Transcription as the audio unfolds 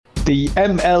The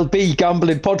MLB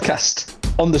Gambling Podcast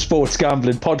on the Sports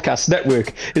Gambling Podcast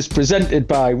Network is presented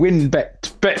by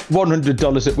WynnBET. Bet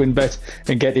 $100 at WynnBET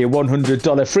and get a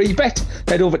 $100 free bet.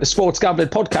 Head over to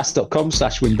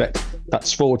sportsgamblingpodcast.com/WynnBET.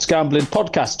 That's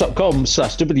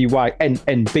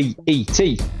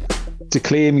sportsgamblingpodcast.com/WYNNBET to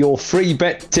claim your free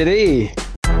bet today.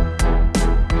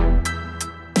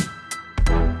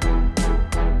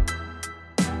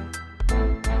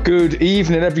 Good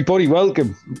evening, everybody.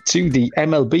 Welcome to the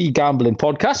MLB Gambling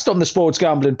Podcast on the Sports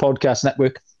Gambling Podcast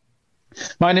Network.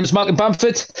 My name is Malcolm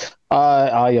Bamford.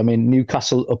 I am in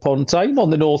Newcastle upon Tyne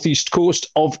on the northeast coast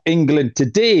of England.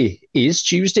 Today is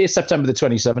Tuesday, September the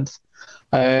 27th.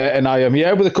 And I am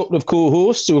here with a couple of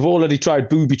co-hosts who have already tried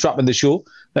booby trapping the show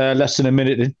less than a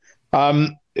minute in.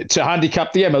 To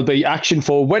handicap the MLB action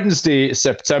for Wednesday,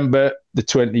 September the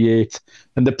 28th.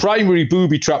 And the primary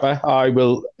booby trapper I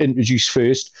will introduce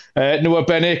first. Noah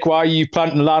Bennick, why are you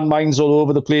planting landmines all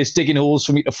over the place, digging holes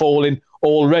for me to fall in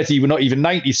already? We're not even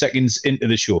 90 seconds into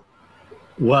the show.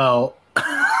 Well,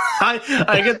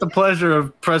 I get the pleasure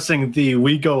of pressing the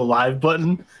We Go Live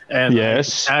button, and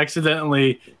yes, I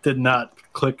accidentally did not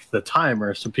click the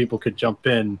timer so people could jump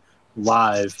in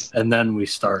live, and then we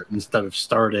start instead of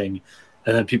starting.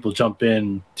 And then people jump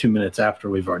in 2 minutes after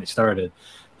we've already started.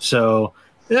 So,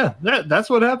 yeah,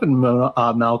 that's what happened,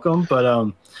 Malcolm.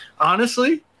 But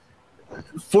honestly,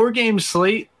 4-game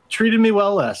slate treated me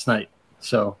well last night.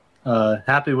 So,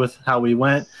 happy with how we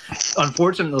went.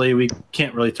 Unfortunately, we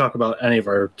can't really talk about any of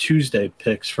our Tuesday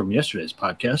picks from yesterday's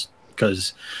podcast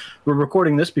because we're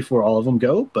recording this before all of them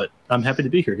go. But I'm happy to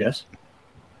be here, guys.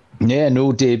 Yeah,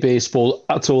 no day baseball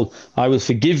at all. I will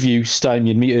forgive you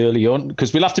stymieing me early on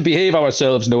because we'll have to behave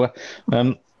ourselves, Noah,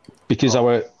 because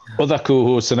our other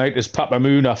co-host tonight is Papa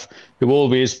Munaf, who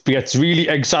always gets really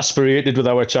exasperated with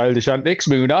our childish antics.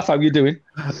 Munaf, how are you doing?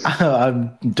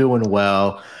 I'm doing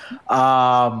well.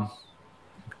 How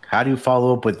do you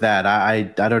follow up with that? I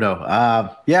don't know.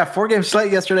 4-game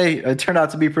slate yesterday. It turned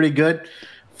out to be pretty good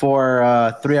for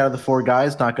 3 out of the 4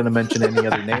 guys. Not going to mention any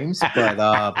other names, but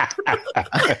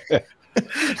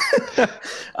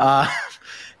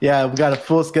we got a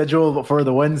full schedule for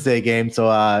the Wednesday game, so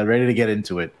ready to get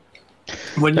into it.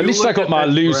 At least I got my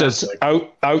losers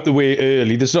out the way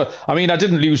early. There's not. I mean, I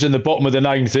didn't lose in the bottom of the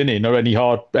 9th inning or any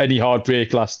hard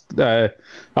break last. I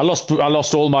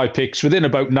lost all my picks within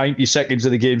about 90 seconds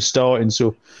of the game starting,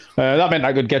 so that meant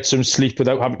I could get some sleep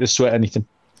without having to sweat anything.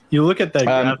 You look at that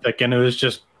graphic, and it was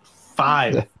just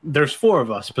 5. There's 4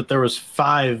 of us, but there was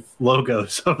 5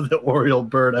 logos of the Oriole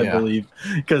bird, I believe,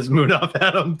 because Munaf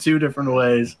had them 2 different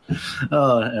ways,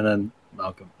 and then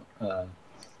Malcolm.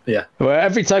 Well,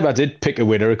 every time I did pick a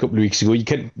winner a couple of weeks ago, you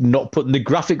kept not putting the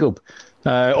graphic up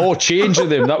or changing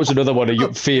them. That was another one of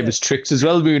your famous tricks as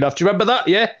well, Munaf. Do you remember that?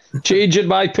 Yeah, changing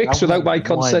my picks without my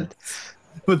consent.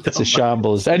 It's a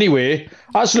shambles. Anyway,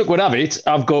 as luck would have it,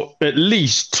 I've got at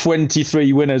least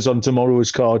 23 winners on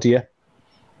tomorrow's card here.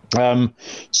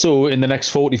 So in the next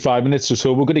 45 minutes or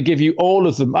so, we're going to give you all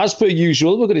of them. As per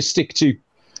usual, we're going to stick to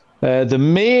the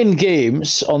main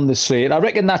games on the slate. I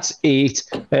reckon that's 8.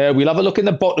 We'll have a look in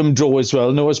the bottom draw as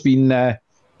well. Noah's been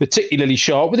particularly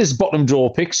sharp with his bottom draw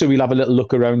pick, so we'll have a little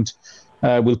look around.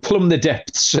 We'll plumb the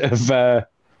depths of...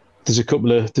 There's a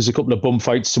couple of bum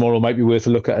fights tomorrow might be worth a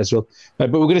look at as well.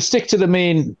 But we're going to stick to the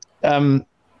main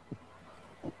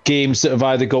games that have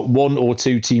either got 1 or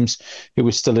 2 teams who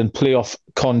are still in playoff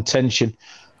contention.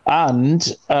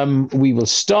 And we will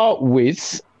start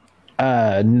with...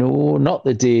 no, not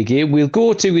the day game. We'll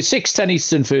go to a 6:10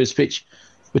 Eastern first pitch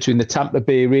between the Tampa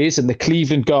Bay Rays and the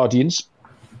Cleveland Guardians,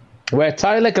 where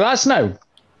Tyler Glasnow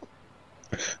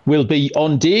will be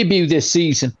on debut this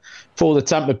season for the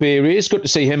Tampa Bay Rays. Good to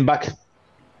see him back.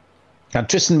 And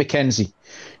Tristan McKenzie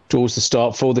draws the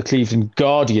start for the Cleveland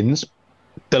Guardians.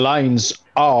 The lines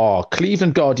are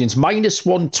Cleveland Guardians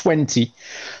 -120,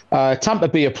 Tampa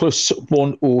Bay a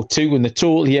 +102, and the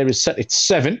total here is set at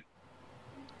 7.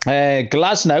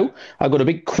 Glasnow, I've got a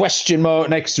big question mark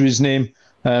next to his name.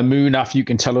 Munaf, you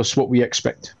can tell us what we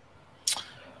expect.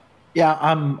 Yeah,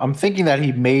 I'm thinking that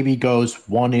he maybe goes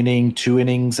 1 inning, 2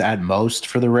 innings at most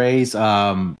for the Rays.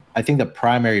 I think the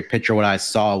primary pitcher, what I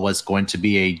saw, was going to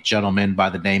be a gentleman by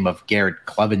the name of Garrett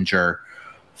Clevenger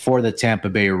for the Tampa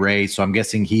Bay Rays. So I'm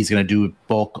guessing he's going to do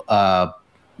bulk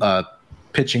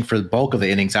pitching for the bulk of the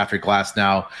innings after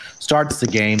Glasnow starts the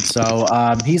game. So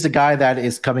he's a guy that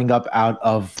is coming up out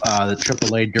of the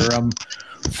AAA Durham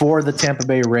for the Tampa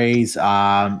Bay Rays.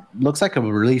 Looks like a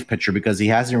relief pitcher because he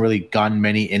hasn't really gotten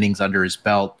many innings under his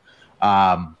belt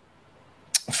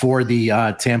for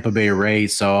the Tampa Bay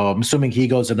Rays. So I'm assuming he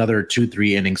goes another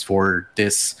 2-3 innings for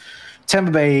this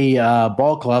Tampa Bay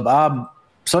ball club.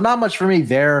 So not much for me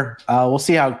there. We'll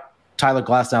see how Tyler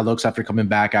Glasnow looks after coming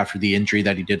back after the injury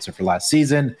that he did suffer last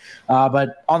season.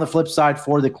 But on the flip side,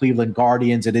 for the Cleveland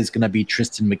Guardians, it is going to be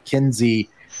Tristan McKenzie.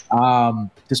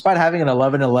 Despite having an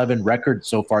 11-11 record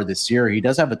so far this year, he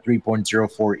does have a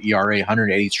 3.04 ERA,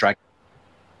 180 strike.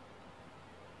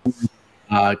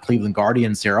 Cleveland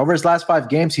Guardians here. Over his last 5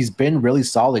 games, he's been really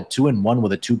solid, 2-1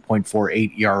 with a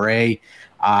 2.48 ERA.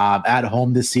 At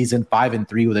home this season,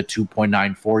 5-3 with a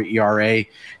 2.94 ERA.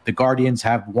 The Guardians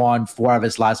have won 4 of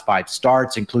his last 5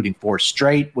 starts, including 4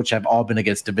 straight, which have all been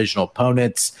against divisional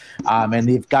opponents. And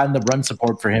they've gotten the run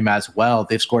support for him as well.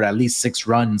 They've scored at least 6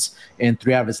 runs in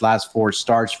 3 out of his last 4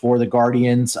 starts for the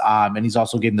Guardians. And he's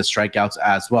also getting the strikeouts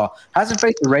as well. Hasn't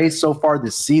faced the Rays so far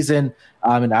this season.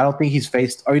 And I don't think he's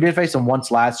faced, or he did face them once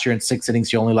last year in 6 innings.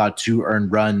 He only allowed 2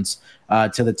 earned runs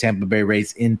to the Tampa Bay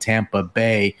Rays in Tampa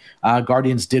Bay.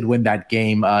 Guardians did win that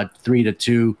game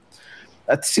 3-2.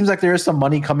 It seems like there is some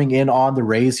money coming in on the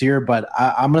Rays here, but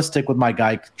I'm going to stick with my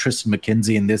guy, Tristan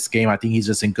McKenzie, in this game. I think he's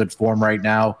just in good form right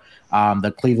now.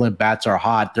 The Cleveland Bats are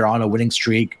hot. They're on a winning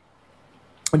streak.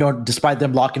 Despite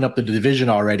them locking up the division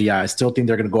already, I still think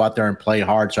they're going to go out there and play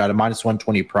hard. So at a minus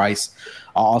 120 price,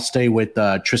 I'll stay with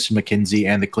Tristan McKenzie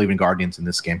and the Cleveland Guardians in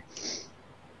this game.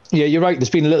 Yeah, you're right. There's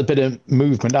been a little bit of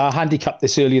movement. I handicapped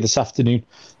this earlier this afternoon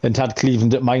and had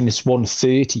Cleveland at minus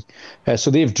 130.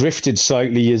 So they've drifted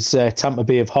slightly as Tampa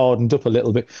Bay have hardened up a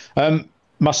little bit.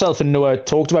 Myself and Noah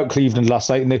talked about Cleveland last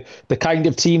night and the kind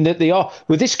of team that they are.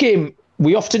 With this game,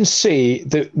 we often say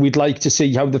that we'd like to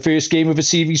see how the first game of a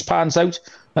series pans out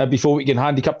before we can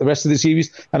handicap the rest of the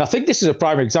series. And I think this is a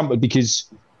prime example because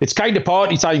it's kind of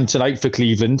party time tonight for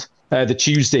Cleveland, the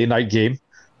Tuesday night game.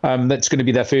 That's going to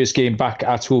be their first game back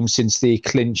at home since they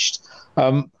clinched.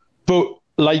 But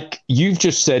like you've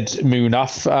just said,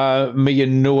 Munaf, me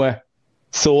and Noah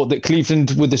thought that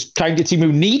Cleveland were the kind of team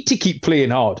who need to keep playing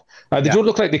hard. They don't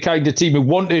look like the kind of team who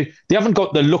want to. They haven't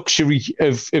got the luxury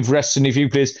of resting a few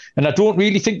players, and I don't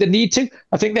really think they need to.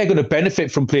 I think they're going to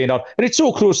benefit from playing hard. And it's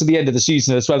so close to the end of the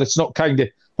season as well. It's not kind of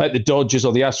like the Dodgers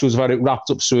or the Astros have had it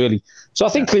wrapped up so early. So I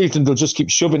think Cleveland will just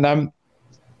keep shoving them.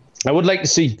 I would like to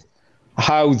see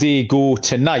how they go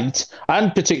tonight,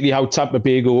 and particularly how Tampa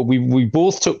Bay go. We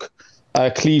both took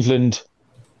Cleveland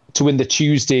to win the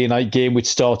Tuesday night game, which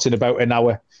starts in about an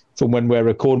hour from when we're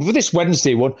recording. For this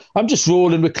Wednesday one, I'm just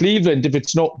rolling with Cleveland. If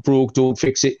it's not broke, don't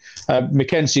fix it.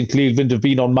 McKenzie and Cleveland have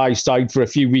been on my side for a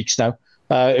few weeks now.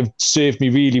 It served me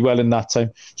really well in that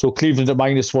time. So Cleveland at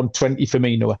minus 120 for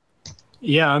me, Noah.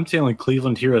 Yeah, I'm tailing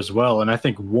Cleveland here as well. And I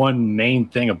think one main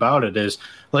thing about it is,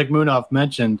 like Munaf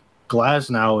mentioned,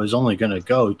 Glasnow is only going to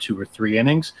go 2 or 3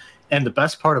 innings. And the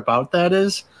best part about that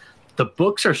is the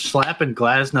books are slapping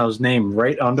Glasnow's name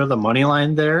right under the money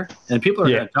line there, and people are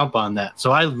going to jump on that.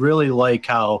 So I really like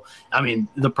how,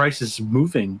 the price is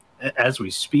moving as we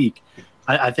speak.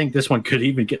 I think this one could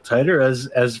even get tighter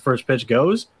as first pitch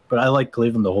goes, but I like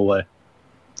Cleveland the whole way.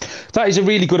 That is a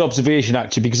really good observation,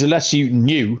 actually, because unless you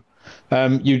knew,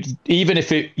 even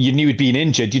if you knew he'd been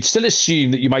injured, you'd still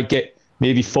assume that you might get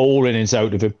maybe 4 innings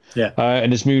out of him. Yeah.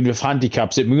 And as Moon with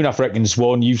handicaps it, Moonaf reckons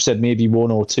 1. You've said maybe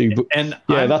 1 or 2. But and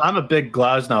I'm a big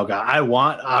Glasnow guy. I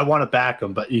want to back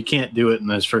him, but you can't do it in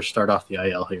his first start off the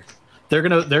IL here. They're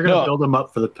gonna build him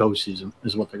up for the postseason.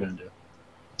 Is what they're gonna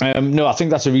do. No, I think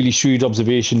that's a really shrewd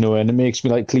observation, Noah, and it makes me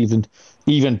like Cleveland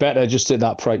even better just at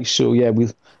that price. So yeah,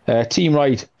 we'll team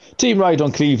ride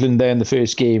on Cleveland there in the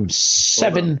first game.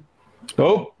 7.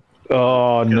 Oh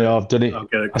no, I've done it.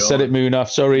 I said it, Moonaf.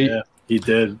 Sorry. Yeah. He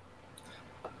did.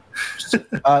 Just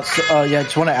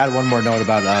want to add one more note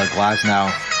about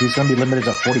Glasnow. He's going to be limited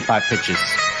to 45 pitches.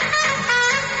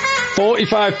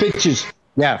 45 pitches?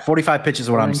 Yeah, 45 pitches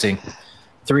is what I'm seeing.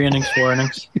 3 innings, 4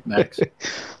 innings, max.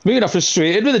 We're not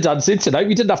frustrated with the dancing tonight.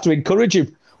 We didn't have to encourage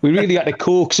him. We really had to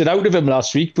coax it out of him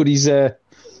last week, but he's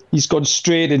gone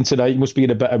straight in tonight. He must be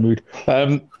in a better mood.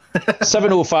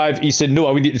 7:05, he said,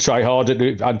 no, we need to try harder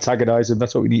to antagonise him.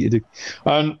 That's what we need to do.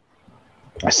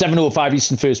 7:05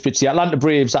 Eastern first pitch. The Atlanta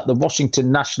Braves at the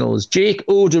Washington Nationals. Jake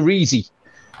Odorizzi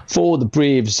for the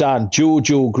Braves and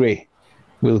Jojo Gray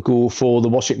will go for the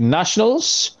Washington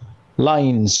Nationals.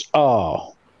 Lines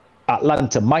are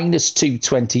Atlanta minus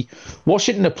 220.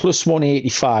 Washington a plus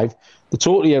 185. The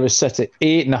total here is set at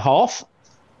 8.5.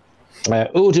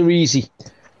 Odorizzi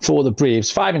for the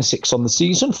Braves, 5-6 on the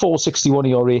season, 4.61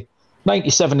 ERA,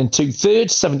 97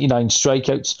 2/3, 79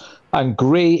 strikeouts. And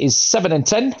Gray is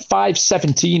 7-10,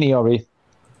 5.17 ERA,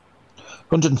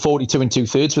 142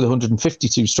 2/3 with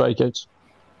 152 strikeouts.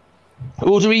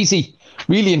 Odorizzi,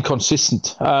 really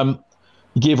inconsistent.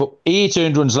 He gave up 8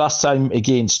 earned runs last time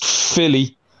against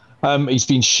Philly. He's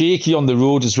been shaky on the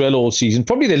road as well all season.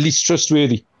 Probably the least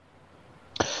trustworthy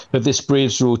of this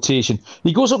Braves rotation.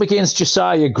 He goes up against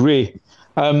Josiah Gray.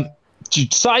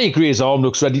 Josiah Gray's arm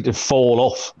looks ready to fall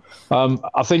off.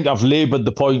 I think I've laboured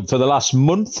the point for the last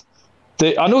month.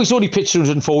 I know he's only pitched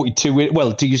 142.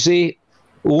 Well, do you say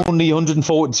only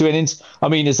 142 innings? I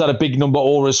mean, is that a big number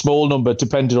or a small number,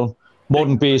 depending on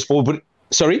modern baseball? But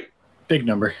sorry? Big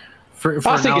number. For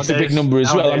I think it's a big number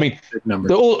as well. I mean,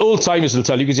 the old timers will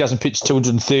tell you because he hasn't pitched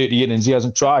 230 innings, he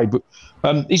hasn't tried. But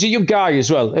he's a young guy as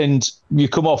well. And you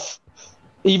come off,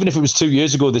 even if it was 2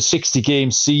 years ago, the 60-game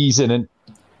season. And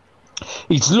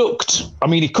he's looked, I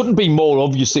mean, it couldn't be more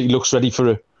obvious that he looks ready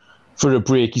for a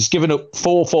break. He's given up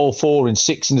 4.44 in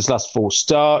 6 in his last 4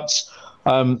 starts,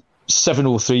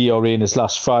 7.03 ERA in his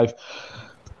last 5.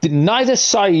 Neither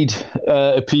side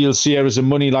appeals here as a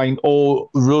money line or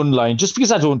run line, just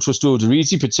because I don't trust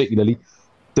Odorizzi particularly.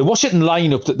 The Washington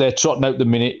lineup that they're trotting out the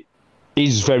minute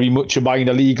is very much a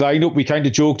minor league lineup. We kind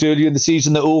of joked earlier in the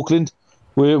season that Oakland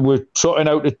were trotting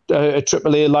out a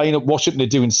AAA lineup. Washington are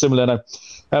doing similar now.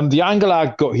 The angle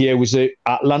I got here was an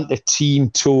Atlanta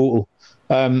team total.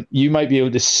 You might be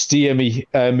able to steer me,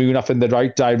 Munaf, in the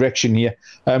right direction here.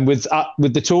 With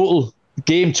the total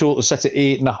game total set at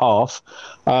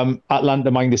 8.5,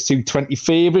 Atlanta minus 220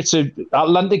 favourites.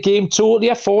 Atlanta game total,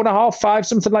 4.5, 5,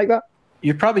 something like that.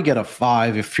 You'd probably get a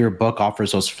 5 if your book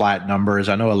offers those flat numbers.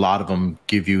 I know a lot of them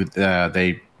give you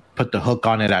they put the hook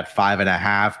on it at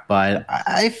 5.5, but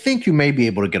I think you may be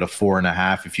able to get a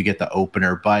 4.5 if you get the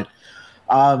opener. But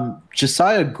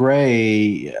Josiah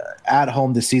Gray at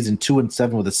home this season,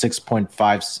 2-7 with a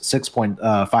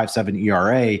 6.57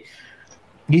 ERA.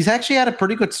 He's actually had a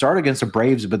pretty good start against the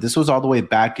Braves, but this was all the way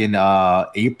back in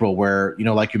April where,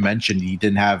 like you mentioned, he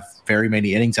didn't have very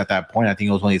many innings at that point. I think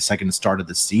it was only his second start of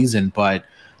the season. But,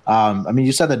 I mean,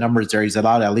 you said the numbers there. He's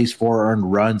allowed at least 4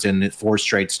 earned runs in 4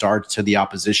 straight starts to the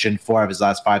opposition. 4 of his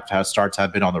last 5 starts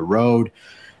have been on the road.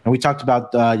 And we talked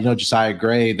about, Josiah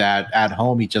Gray, that at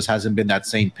home he just hasn't been that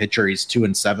same pitcher. He's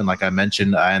 2-7, like I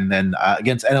mentioned. And then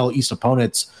against NL East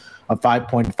opponents, a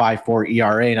 5.54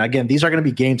 ERA. And again, these are going to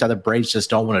be games that the Braves just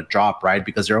don't want to drop, right?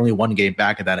 Because they're only 1 game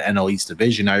back in that NL East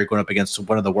division. Now you're going up against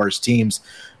one of the worst teams,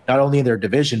 not only in their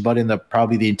division, but in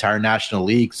probably the entire National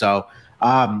League. So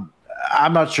I'm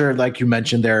not sure, like you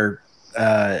mentioned there,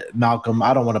 Malcolm,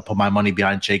 I don't want to put my money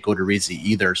behind Jake Odorizzi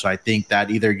either. So I think that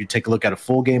either you take a look at a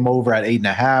full game over at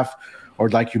 8.5, or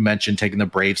like you mentioned, taking the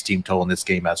Braves team total in this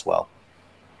game as well.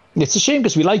 It's a shame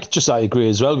because we like Josiah Gray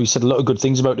as well. We said a lot of good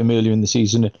things about him earlier in the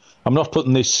season. I'm not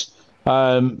putting this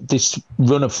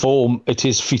run of form at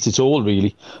his feet at all,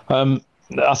 really. I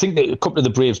think that a couple of the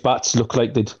Braves bats look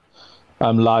like they'd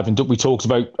livened up. We talked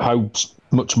about how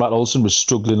much Matt Olson was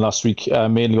struggling last week,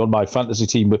 mainly on my fantasy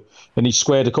team, and he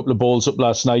squared a couple of balls up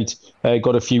last night,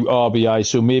 got a few RBI,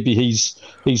 so maybe he's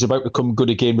about to come good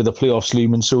again with the playoffs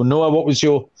looming. So Noah, what was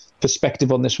your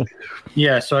perspective on this one?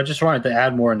 Yeah, so I just wanted to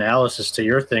add more analysis to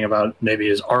your thing about maybe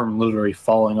his arm literally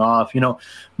falling off.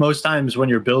 Most times when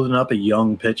you're building up a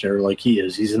young pitcher like he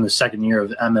is, he's in the second year of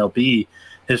MLB.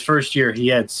 His first year, he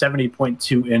had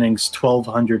 70.2 innings,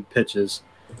 1,200 pitches.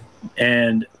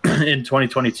 And in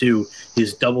 2022,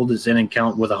 he's doubled his inning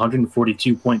count with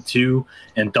 142.2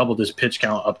 and doubled his pitch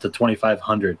count up to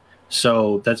 2,500.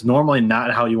 So that's normally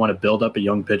not how you want to build up a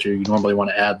young pitcher. You normally want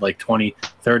to add like 20,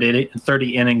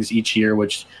 30 innings each year,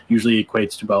 which usually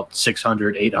equates to about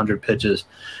 600, 800 pitches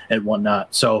and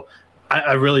whatnot. So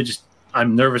I really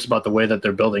I'm nervous about the way that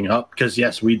they're building up because,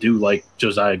 yes, we do like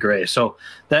Josiah Gray. So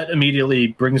that immediately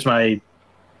brings my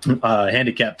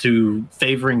handicap to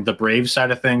favoring the Braves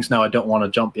side of things. Now, I don't want to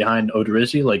jump behind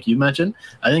Odorizzi like you mentioned.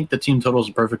 I think the team total is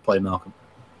a perfect play, Malcolm.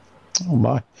 Oh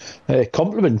my!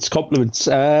 Compliments.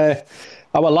 Our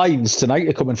lines tonight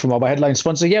are coming from our headline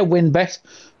sponsor. WinBet.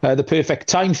 The perfect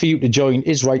time for you to join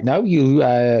is right now. You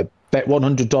bet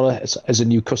 $100 as a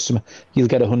new customer. You'll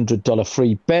get a $100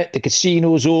 free bet. The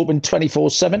casino's open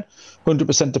 24/7.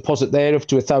 100% deposit there up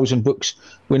to $1,000.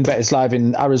 WinBet is live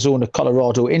in Arizona,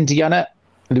 Colorado, Indiana,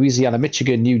 Louisiana,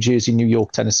 Michigan, New Jersey, New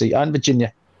York, Tennessee, and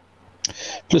Virginia.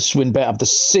 Plus, WinBet have the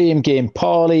same game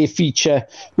parlay feature.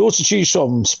 Loads to choose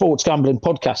from.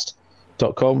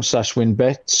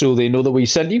 sportsgamblingpodcast.com/WinBet. So they know that we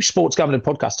send you.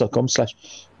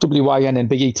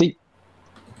 sportsgamblingpodcast.com/WYNNBET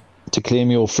to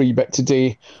claim your free bet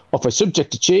today. Offer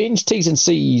subject to change. T's and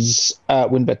C's at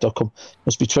winbet.com.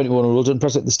 Must be 21 or older and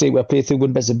present in the state where playthrough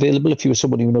WinBet is available. If you are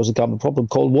someone who knows a gambling problem,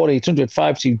 call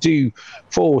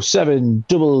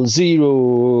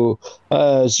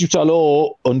 1-800-522-4700. Zut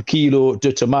alors un kilo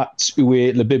de tomates où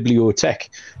est la bibliothèque.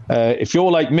 If you're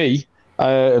like me,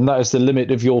 and that is the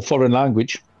limit of your foreign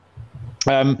language,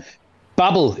 back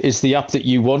Babbel is the app that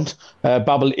you want.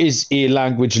 Babbel is a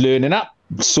language learning app,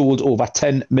 sold over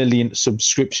 10 million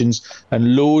subscriptions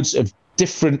and loads of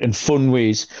different and fun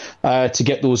ways to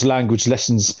get those language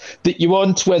lessons that you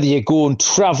want, whether you're going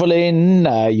traveling,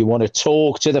 you want to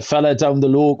talk to the fella down the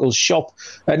local shop,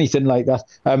 anything like that.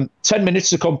 10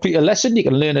 minutes to complete a lesson. You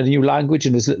can learn a new language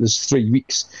in as little as 3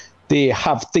 weeks. They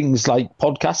have things like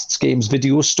podcasts, games,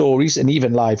 videos, stories, and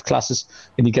even live classes.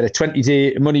 And you get a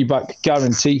 20-day money-back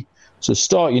guarantee. So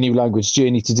start your new language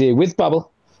journey today with Babbel.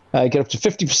 Get up to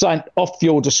 50% off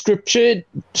your description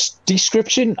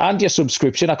and your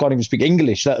subscription. I can't even speak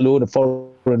English, let alone a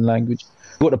foreign language.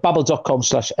 Go to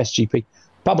babbel.com/SGP.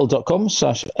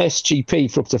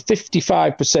 Babbel.com/SGP for up to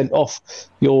 55% off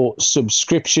your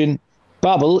subscription.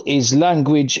 Babbel is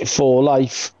language for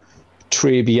life.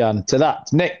 Trebian to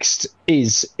that. Next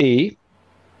is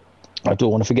I don't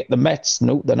want to forget the Mets.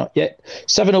 No, they're not yet.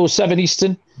 7:07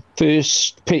 Eastern.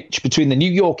 First pitch between the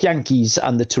New York Yankees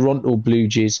and the Toronto Blue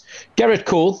Jays. Gerrit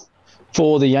Cole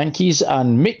for the Yankees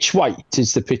and Mitch White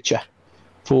is the pitcher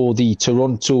for the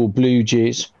Toronto Blue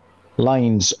Jays.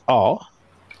 Lines are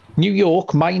New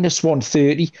York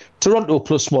 -130, Toronto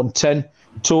 +110.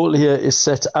 Total here is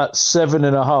set at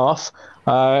 7.5.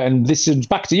 And this is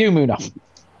back to you, Munaf.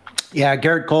 Yeah,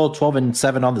 Gerrit Cole,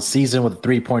 12-7 on the season with a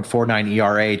 3.49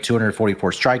 ERA,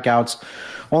 244 strikeouts,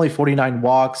 only 49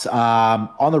 walks.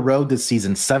 On the road this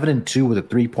season, 7-2 with a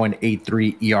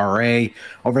 3.83 ERA.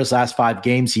 Over his last 5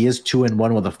 games, he is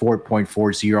 2-1 with a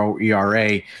 4.40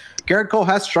 ERA. Gerrit Cole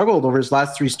has struggled over his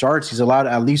last 3 starts. He's allowed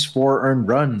at least 4 earned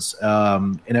runs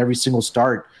in every single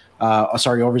start.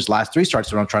 Over his last 3 starts,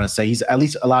 is what I'm trying to say. He's at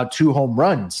least allowed 2 home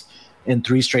runs in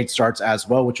 3 straight starts as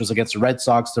well, which was against the Red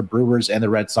Sox, the Brewers, and the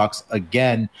Red Sox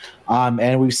again.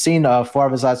 And we've seen 4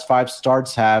 of his last 5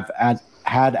 starts have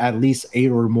had at least 8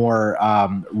 or more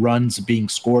runs being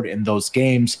scored in those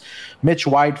games. Mitch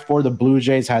White for the Blue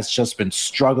Jays has just been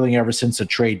struggling ever since the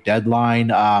trade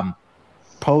deadline.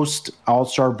 Post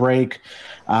All-Star break,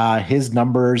 his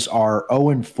numbers are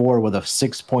 0-4 with a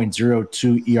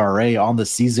 6.02 ERA on the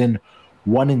season,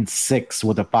 1-6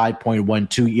 with a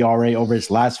 5.12 ERA over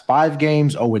his last 5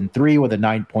 games, 0-3 with a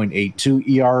 9.82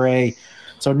 ERA.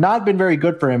 So not been very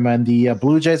good for him. And the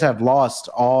Blue Jays have lost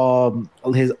all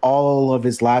of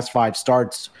his last 5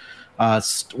 starts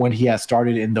when he has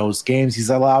started in those games. He's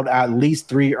allowed at least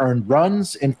 3 earned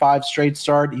runs in 5 straight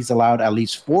starts. He's allowed at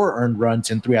least 4 earned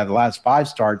runs in 3 out of the last 5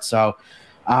 starts. So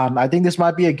I think this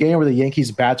might be a game where the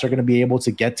Yankees bats are going to be able to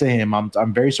get to him.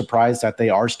 I'm very surprised that they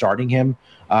are starting him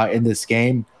in this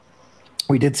game.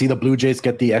 We did see the Blue Jays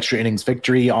get the extra innings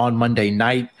victory on Monday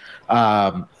night.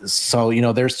 So,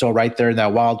 they're still right there in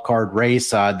that wild card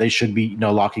race. They should be,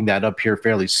 locking that up here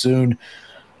fairly soon.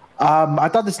 I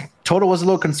thought this total was a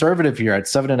little conservative here at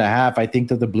 7.5. I think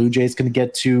that the Blue Jays can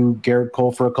get to Gerrit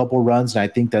Cole for a couple runs, and I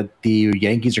think that the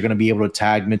Yankees are going to be able to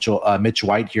tag Mitch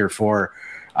White here for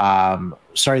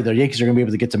the Yankees are going to be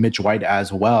able to get to Mitch White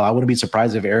as well. I wouldn't be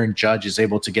surprised if Aaron Judge is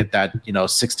able to get that,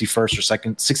 61st or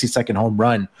 62nd home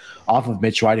run off of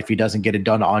Mitch White if he doesn't get it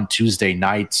done on Tuesday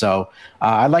night. So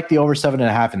I like the over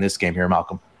 7.5 in this game here,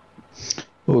 Malcolm.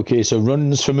 Okay, so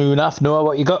runs for Munaf. Noah,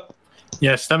 what you got?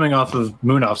 Yeah, stemming off of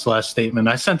Munaf's last statement,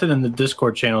 I sent it in the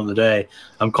Discord channel today.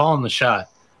 I'm calling the shot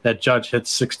that Judge hits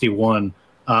 61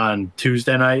 on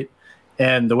Tuesday night.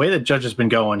 And the way that Judge has been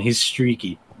going, he's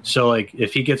streaky. So,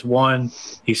 if he gets 1,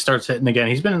 he starts hitting again.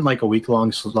 He's been in a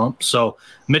week-long slump. So,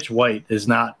 Mitch White is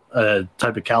not a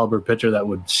type of caliber pitcher that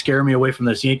would scare me away from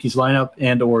this Yankees lineup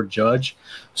and or Judge.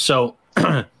 So,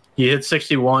 he hit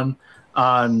 61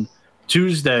 on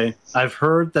Tuesday. I've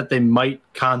heard that they might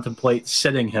contemplate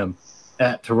sitting him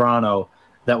at Toronto.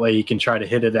 That way he can try to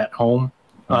hit it at home.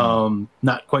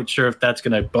 Not quite sure if that's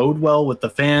going to bode well with the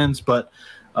fans, but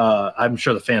I'm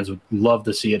sure the fans would love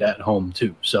to see it at home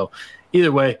too. So, either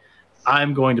way,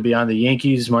 I'm going to be on the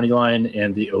Yankees money line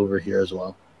and the over here as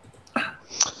well.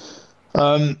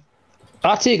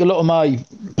 I take a lot of my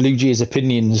Blue Jays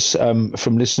opinions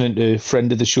from listening to a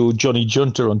friend of the show, Johnny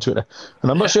Junter, on Twitter. And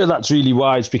I'm not sure that's really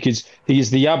wise because he is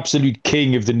the absolute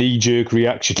king of the knee-jerk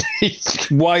reaction.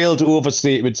 Wild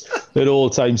overstatements at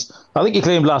all times. I think he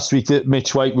claimed last week that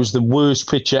Mitch White was the worst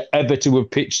pitcher ever to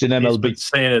have pitched in MLB. He's been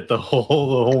saying it the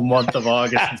whole month of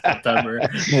August and September.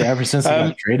 Yeah, ever since he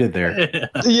got traded there.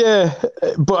 Yeah,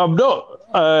 but I'm not.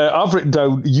 I've written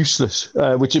down useless,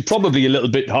 which is probably a little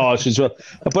bit harsh as well.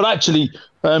 But actually,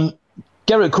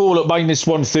 Gerrit Cole at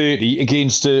 -130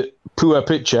 against a poor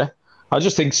pitcher, I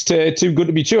just think it's too good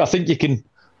to be true. I think you can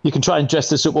try and dress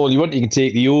this up all you want. You can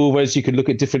take the overs, you can look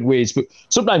at different ways, but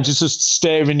sometimes it's just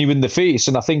staring you in the face.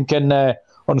 And I think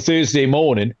on Thursday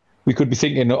morning, we could be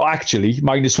thinking, oh, actually,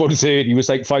 minus 130 was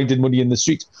like finding money in the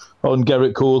street on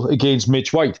Gerrit Cole against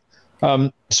Mitch White.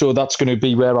 So that's going to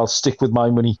be where I'll stick with my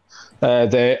money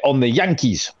there on the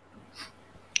Yankees.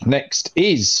 Next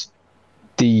is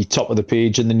the top of the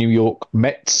page in the New York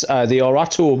Mets. They are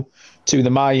at home to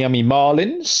the Miami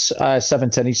Marlins,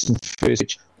 7:10 Eastern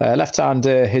first.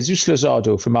 Left-hander Jesus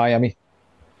Luzardo for Miami.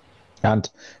 And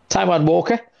Taijuan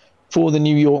Walker for the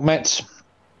New York Mets.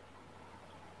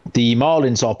 The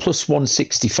Marlins are plus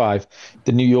 165.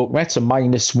 The New York Mets are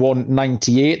minus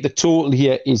 198. The total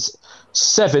here is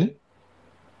 7.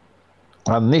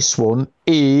 And this one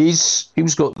is...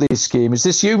 Who's got this game? Is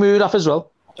this you, Moonaf, as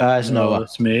well? It's Noah.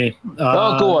 It's me.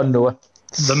 Go on, Noah.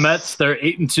 The Mets, they're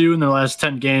 8-2 in their last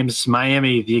 10 games.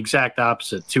 Miami, the exact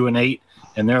opposite, 2-8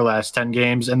 in their last 10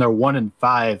 games, and they're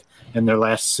 1-5 in their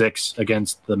last 6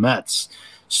 against the Mets.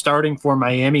 Starting for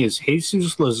Miami is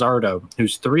Jesus Luzardo,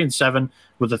 who's 3-7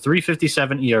 with a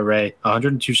 3.57 ERA,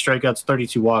 102 strikeouts,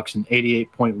 32 walks, and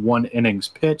 88.1 innings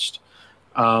pitched.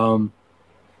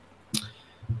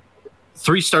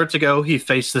 3 starts ago, he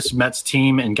faced this Mets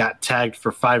team and got tagged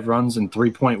for 5 runs in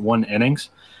 3.1 innings.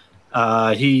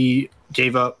 He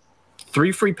gave up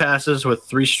 3 free passes with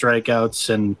 3 strikeouts.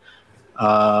 And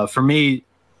for me,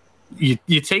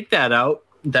 you take that out,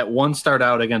 that one start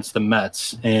out against the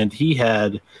Mets, and he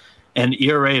had an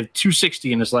ERA of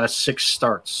 2.60 in his last 6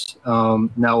 starts.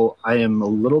 Now, I am a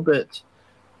little bit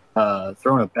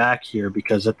throwing it back here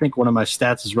because I think one of my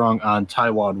stats is wrong on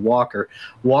Taijuan Walker.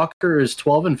 Walker is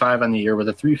 12-5 on the year with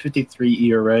a 3.53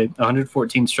 ERA,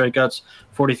 114 strikeouts,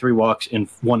 43 walks, and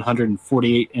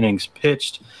 148 innings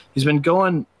pitched. He's been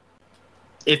going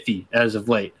iffy as of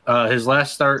late. His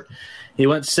last start, he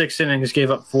went 6 innings,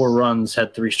 gave up 4 runs,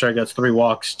 had 3 strikeouts, 3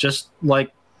 walks, just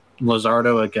like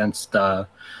Luzardo against the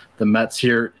Mets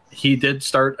here. He did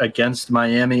start against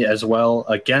Miami as well,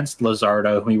 against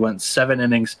Luzardo. He went 7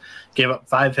 innings, gave up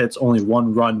 5 hits, only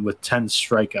 1 run with 10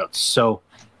 strikeouts. So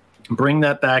bring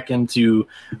that back into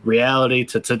reality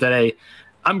to today.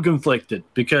 I'm conflicted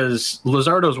because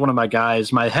Luzardo is one of my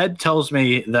guys. My head tells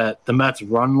me that the Mets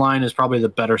run line is probably the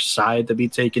better side to be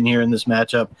taken here in this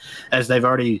matchup, as they've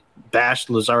already bashed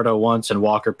Luzardo once and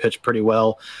Walker pitched pretty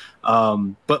well.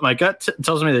 But my gut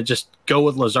tells me to just go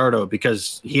with Luzardo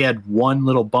because he had one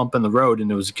little bump in the road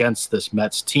and it was against this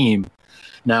Mets team.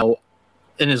 Now,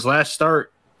 in his last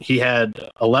start, he had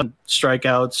 11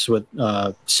 strikeouts with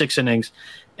 6 innings.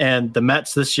 And the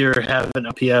Mets this year have an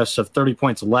OPS of 30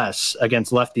 points less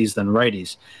against lefties than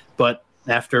righties. But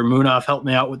after Munaf helped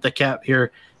me out with the cap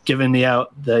here, giving me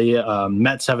out, the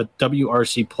Mets have a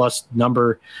WRC plus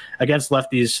number against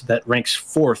lefties that ranks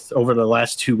 4th over the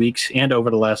last 2 weeks and over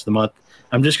the last month.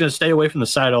 I'm just going to stay away from the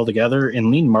side altogether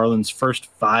and lean Marlins first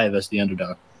 5 as the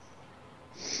underdog.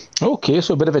 Okay,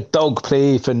 so a bit of a dog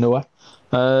play for Noah.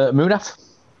 Munaf?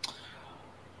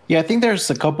 Yeah, I think there's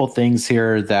a couple things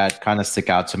here that kind of stick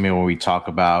out to me when we talk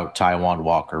about Taijuan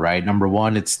Walker, right? Number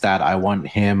one, it's that I want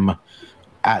him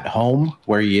at home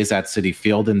where he is at Citi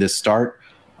Field in this start.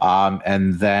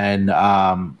 And then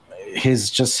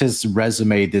his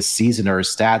resume this season, or his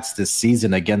stats this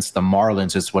season against the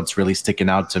Marlins, is what's really sticking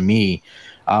out to me,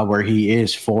 where he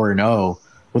is 4-0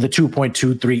 with a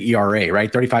 2.23 ERA,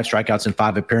 right? 35 strikeouts in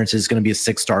 5 appearances, going to be a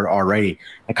 6-start already.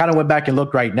 I kind of went back and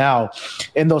looked right now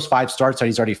in those 5 starts that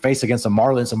he's already faced against the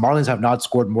Marlins have not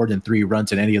scored more than 3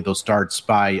 runs in any of those starts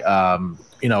by,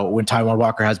 when Taijuan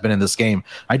Walker has been in this game.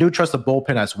 I do trust the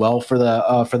bullpen as well for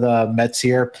the Mets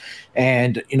here.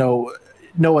 And,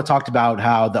 Noah talked about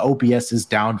how the OPS is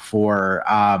down for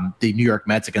the New York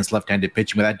Mets against left-handed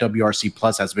pitching, but that WRC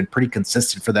plus has been pretty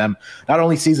consistent for them. Not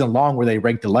only season long where they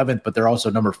ranked 11th, but they're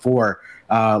also number 4,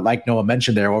 like Noah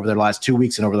mentioned there, over their last 2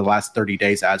 weeks and over the last 30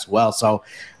 days as well. So,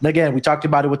 and again, we talked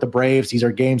about it with the Braves. These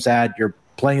are games that you're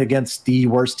playing against the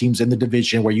worst teams in the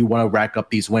division where you want to rack up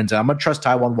these wins. And I'm going to trust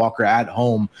Taijuan Walker at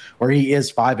home where he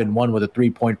is 5-1 with a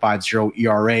 3.50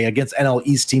 ERA against NL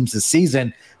East teams this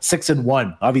season,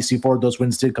 6-1. Obviously, 4 of those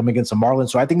wins did come against the Marlins.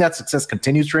 So I think that success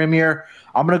continues for him here.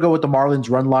 I'm going to go with the Marlins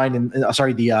run line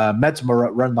the Mets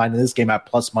run line in this game at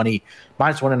plus money,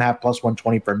 -1.5, plus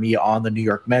 120 for me on the New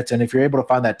York Mets. And if you're able to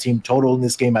find that team total in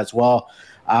this game as well,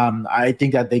 I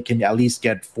think that they can at least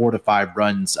get 4 to 5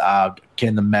 runs.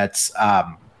 Can the Mets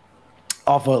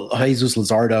off of Jesus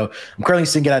Luzardo? I'm currently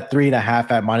seeing it at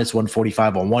 3.5 at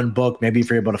 -145 on one book. Maybe if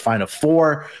you're able to find a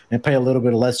 4 and pay a little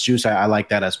bit of less juice, I like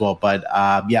that as well. But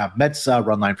Mets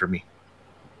run line for me.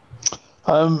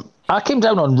 I came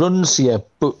down on runs here,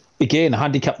 but again,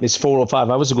 handicapped this 4 or 5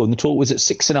 hours ago, and the total was at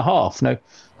 6.5. Now,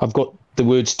 I've got the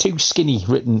words too skinny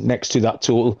written next to that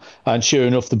total, and sure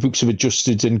enough, the books have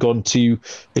adjusted and gone to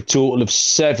a total of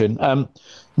 7.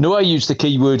 No, I use the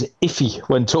keyword iffy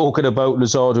when talking about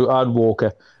Luzardo and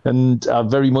Walker, and I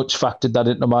very much factored that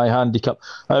into my handicap.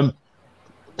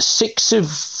 6 of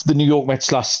the New York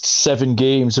Mets' last 7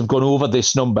 games have gone over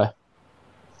this number.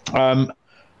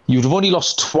 You'd have only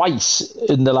lost twice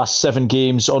in the last 7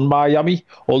 games on Miami,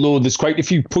 although there's quite a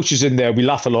few pushes in there. We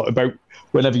laugh a lot about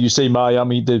whenever you say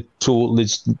Miami, the total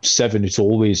is 7. It's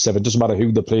always 7. Doesn't matter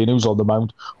who they're playing, who's on the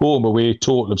mound. Home, away,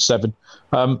 total of 7.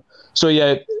 So,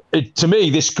 yeah, to me,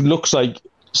 this looks like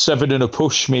 7 and a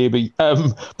push, maybe.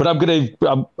 But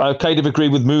I kind of agree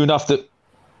with Munaf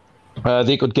that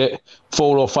they could get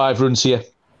 4 or 5 runs here.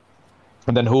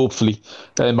 And then hopefully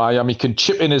Miami can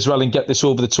chip in as well and get this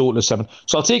over the total of 7.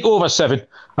 So I'll take over 7.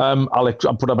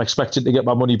 I'm expecting to get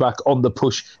my money back on the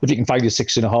push. If you can find a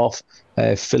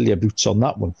 6.5, fill your boots on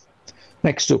that one.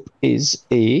 Next up is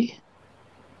a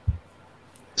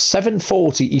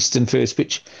 7:40 Eastern first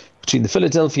pitch between the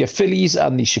Philadelphia Phillies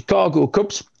and the Chicago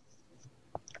Cubs.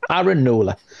 Aaron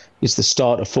Nola is the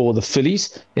starter for the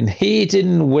Phillies, and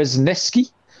Hayden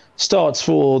Wesneski starts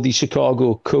for the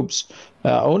Chicago Cubs.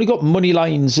 Only got money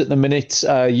lines at the minute,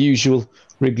 usual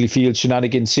Wrigley Field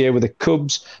shenanigans here with the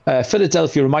Cubs.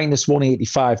 Philadelphia are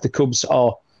 -185. The Cubs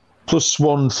are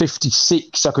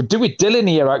 +156. I could do with Dylan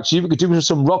here, actually. We could do with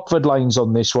some Rockford lines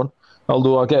on this one.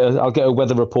 Although I'll get a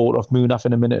weather report off Munaf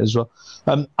in a minute as well.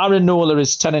 Aaron Nola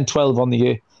is 10-12 on the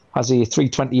year. Has a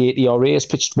 3.28 ERA. Has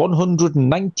pitched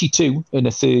 192 in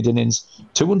the 3rd innings.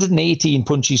 218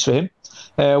 punches for him.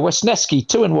 Wesneski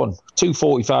 2-1,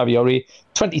 2.45 ERA,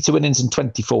 22 innings and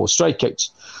 24 strikeouts.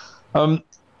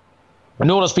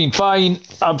 Nola's been fine,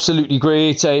 absolutely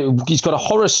great. He's got a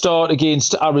horror start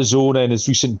against Arizona in his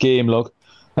recent game log,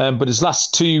 but his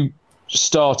last 2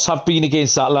 starts have been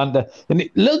against Atlanta. And a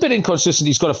little bit inconsistent.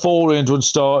 He's got a 4 earned run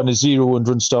start and a 0 earned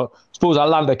run start. I suppose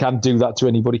Atlanta can't do that to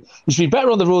anybody. He's been better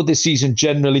on the road this season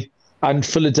generally, and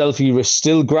Philadelphia is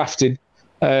still grafting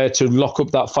to lock up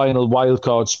that final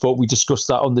wildcard spot. We discussed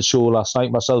that on the show last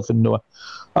night, myself and Noah.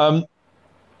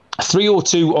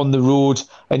 302 on the road,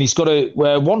 and he's got a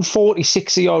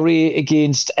 146 ERA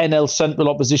against NL Central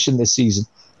opposition this season.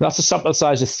 That's a sample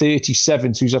size of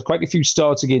 37, so he's had quite a few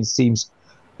starts against teams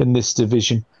in this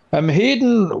division.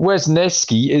 Hayden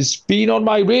Wesneski has been on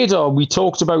my radar. We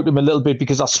talked about him a little bit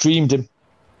because I streamed him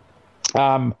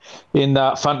in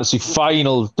that fantasy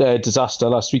final disaster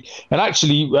last week. And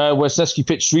actually, Wesneski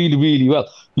pitched really, really well.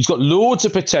 He's got loads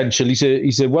of potential.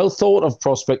 He's a well thought of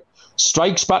prospect.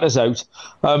 Strikes batters out,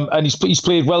 and he's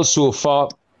played well so far.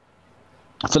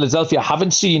 Philadelphia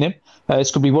haven't seen him. It's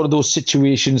going to be one of those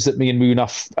situations that me and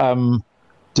Munaf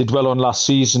did well on last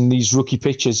season. These rookie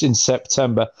pitchers in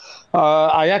September.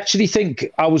 I actually think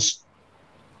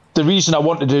the reason I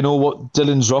wanted to know what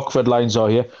Dylan's Rockford lines are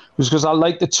here was because I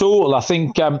like the total. I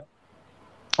think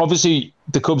obviously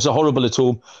the Cubs are horrible at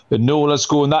home. And Nola's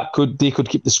going, they could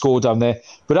keep the score down there.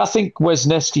 But I think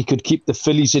Wesneski could keep the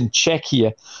Phillies in check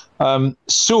here.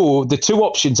 So the 2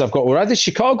 options I've got were either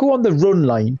Chicago on the run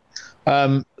line.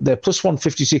 They're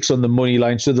 +156 on the money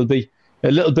line, so there'll be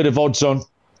a little bit of odds on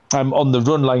the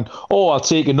run line. Or I'll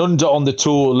take an under on the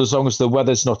total as long as the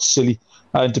weather's not silly.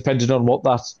 Depending on what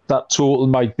that total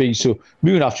might be. So,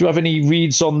 Munaf, do you have any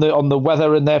reads on the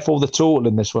weather and therefore the total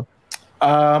in this one?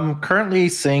 Currently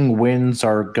seeing winds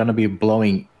are going to be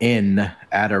blowing in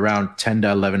at around 10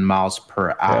 to 11 miles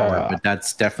per hour, but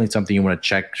that's definitely something you want to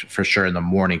check for sure in the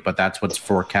morning, but that's what's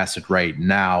forecasted right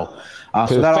now.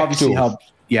 So that obviously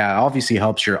helps. Yeah, obviously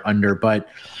helps your under, but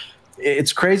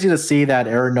it's crazy to see that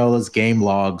Aaron Nola's game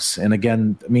logs. And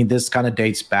again, I mean, this kind of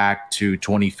dates back to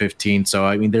 2015. So,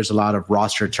 I mean, there's a lot of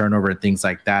roster turnover and things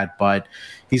like that. But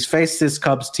he's faced this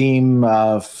Cubs team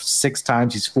 6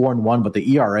 times. He's 4-1, but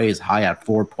the ERA is high at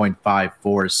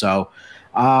 4.54. So,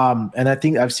 and I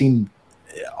think I've seen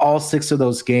all 6 of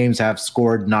those games have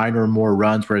scored 9 or more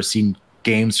runs, where I've seen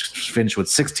games finish with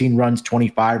 16 runs,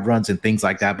 25 runs, and things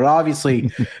like that. But obviously,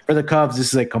 for the Cubs,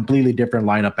 this is a completely different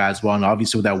lineup as well. And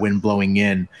obviously, with that wind blowing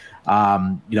in,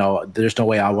 there's no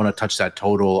way I want to touch that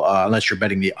total unless you're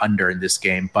betting the under in this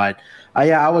game. But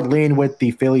I would lean with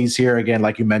the Phillies here. Again,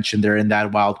 like you mentioned, they're in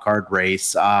that wild card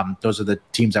race. Those are the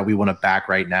teams that we want to back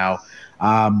right now.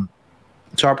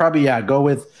 So I'll probably go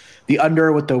with the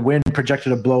under with the wind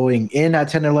projected of blowing in at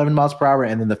 10 to 11 miles per hour,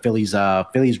 and then the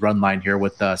Phillies run line here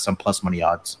with some plus money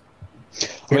odds.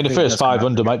 I mean, the first 5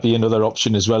 under might be another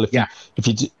option as well.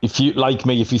 If you like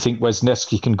me, if you think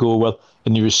Wesneski can go well,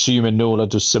 and you're assuming Nola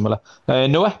does similar.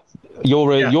 Noah,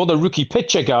 you're the rookie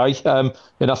pitcher guy, and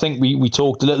I think we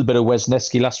talked a little bit of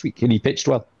Wesneski last week, and he pitched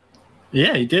well.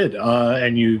 Yeah, he did.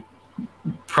 And you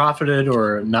profited,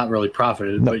 or not really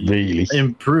profited, Not but really.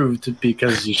 improved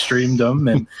because you streamed them.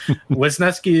 And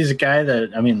Wisniewski is a guy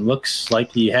that, looks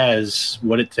like he has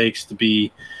what it takes to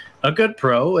be a good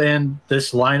pro, and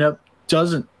this lineup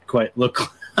doesn't quite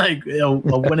look like a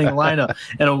winning lineup,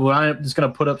 and a lineup that's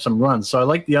going to put up some runs. So I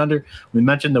like the under. We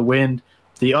mentioned the wind.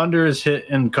 The under is hit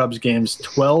in Cubs games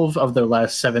 12 of their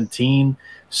last 17.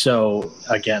 So,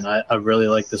 again, I really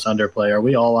like this underplay. Are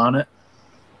we all on it?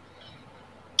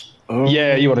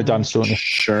 Yeah, you want to dance, don't you?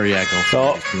 Sure, yeah, go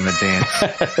for it. I'm going to dance.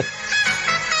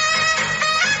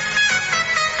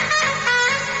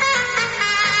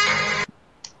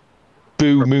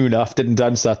 Boo Moonaf didn't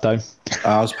dance that time.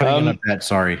 I was putting in a bet,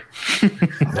 sorry.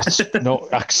 That's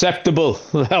not acceptable.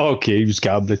 Okay, he was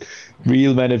gambling.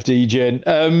 Real men of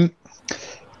DJing.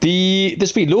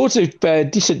 There's been loads of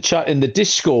decent chat in the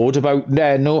Discord about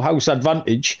No House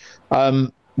Advantage.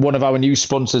 One of our new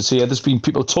sponsors here. There's been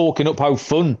people talking up how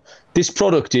fun this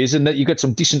product is, and that you get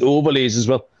some decent overlays as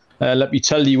well. Let me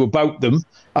tell you about them.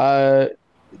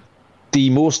 The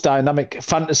most dynamic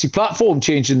fantasy platform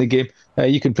change in the game.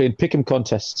 You can play in pick'em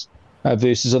contests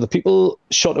versus other people,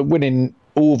 shot at winning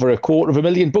over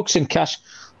 $250,000 in cash.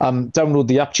 Download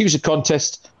the app, choose a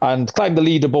contest, and climb the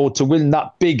leaderboard to win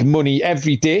that big money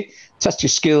every day. Test your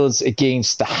skills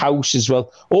against the house as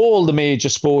well. All the major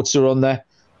sports are on there.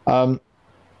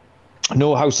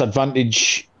 No House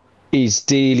Advantage is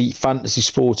daily fantasy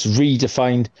sports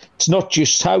redefined. It's not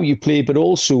just how you play, but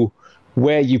also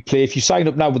where you play. If you sign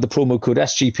up now with the promo code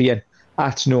SGPN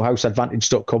at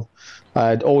nohouseadvantage.com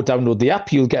or download the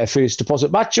app, you'll get a first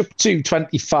deposit match up to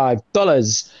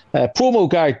 $25.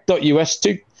 Promoguide.us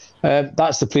too.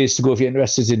 That's the place to go if you're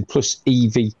interested in plus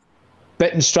EV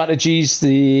betting strategies.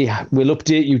 We'll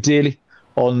update you daily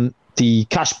on the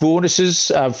cash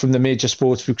bonuses from the major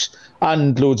sportsbooks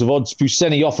and loads of odds boosts.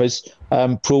 Any offers,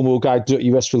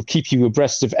 promoguide.us will keep you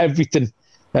abreast of everything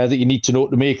that you need to know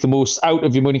to make the most out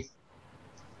of your money.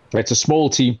 It's a small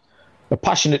team, a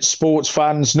passionate sports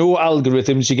fans, no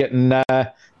algorithms. You're getting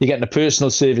a personal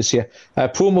service here.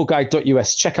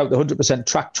 Promoguide.us. Check out the 100%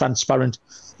 track, transparent,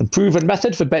 and proven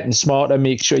method for betting smarter.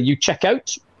 Make sure you check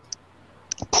out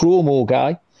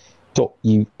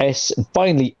promoguide.us. And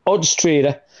finally, Odds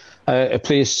Trader, a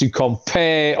place to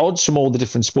compare odds from all the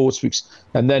different sportsbooks,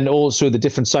 and then also the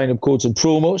different sign-up codes and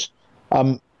promos.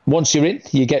 Once you're in,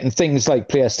 you're getting things like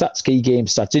player stats, key game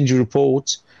stats, injury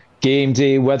reports, game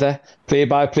day weather,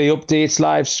 play-by-play updates,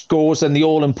 live scores, and the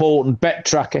all-important bet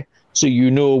tracker, so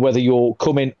you know whether you're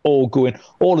coming or going.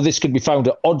 All of this can be found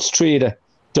at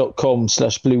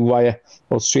oddstrader.com/Blue Wire.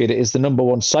 Oddstrader is the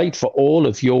 #1 site for all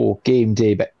of your game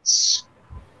day bets.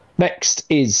 Next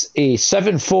is a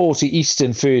 7:40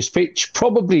 Eastern first pitch,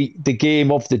 probably the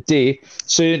game of the day.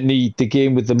 Certainly the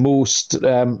game with the most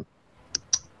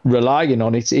relying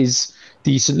on it is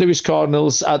the St. Louis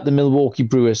Cardinals at the Milwaukee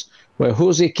Brewers, where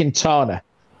Jose Quintana,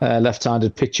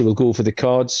 left-handed pitcher, will go for the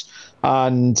Cards,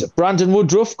 and Brandon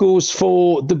Woodruff goes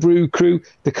for the Brew Crew.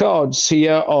 The Cards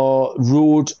here are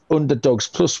road underdogs,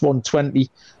 +120.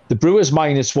 The Brewers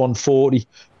 -140.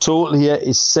 Total here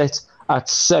is set at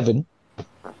 7.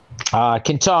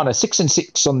 Quintana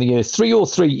 6-6 on the year,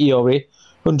 3.03 ERA,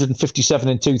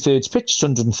 157 2/3 pitched,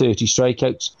 130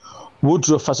 strikeouts.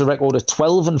 Woodruff has a record of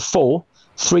 12-4,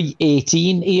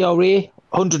 3.18 ERA,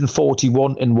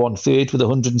 141 1/3 with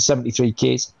 173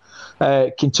 Ks.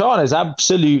 Quintana is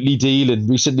absolutely dealing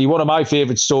recently. One of my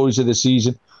favourite stories of the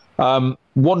season.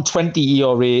 120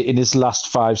 ERA in his last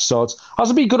 5 starts.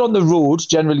 Hasn't been good on the road,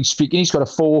 generally speaking. He's got a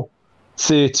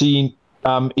 4.13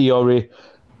 ERA.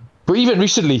 But even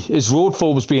recently, his road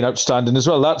form has been outstanding as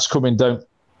well. That's coming down.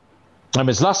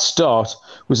 His last start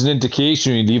was an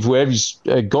indication really of where he's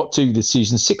got to this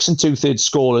season. 6 2/3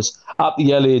 scoreless at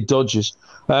the LA Dodgers.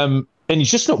 And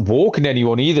he's just not walking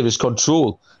anyone either. His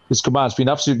control, his command's been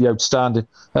absolutely outstanding.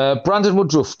 Brandon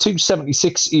Woodruff,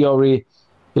 2.76 ERA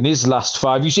in his last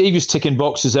 5. He was ticking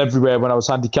boxes everywhere when I was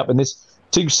handicapping this.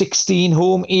 2.16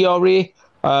 home ERA.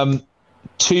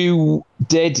 2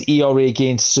 dead ERA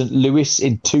against St. Louis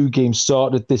in 2 games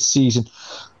started this season.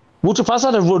 Woodruff has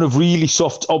had a run of really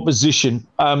soft opposition.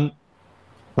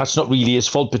 That's not really his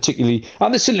fault particularly.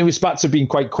 And the St. Louis bats have been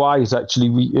quite quiet,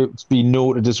 actually. It's been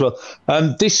noted as well.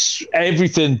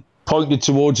 Everything pointed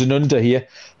towards an under here,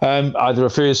 either a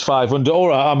first 5 under,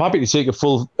 or I'm happy to take a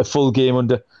full game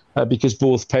under because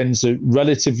both pens are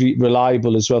relatively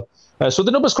reliable as well. So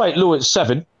the number's quite low at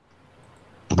 7.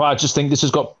 But I just think this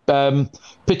has got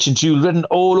pitch and duel written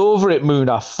all over it,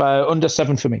 Moonaf. Under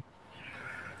 7 for me.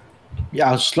 Yeah,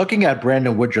 I was looking at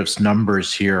Brandon Woodruff's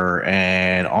numbers here,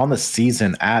 and on the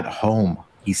season at home,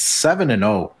 he's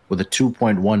 7-0 with a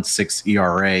 2.16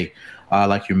 ERA.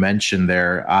 like you mentioned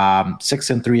there.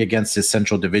 6-3 against his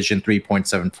Central Division,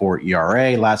 3.74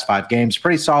 ERA. Last 5 games,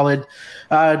 pretty solid.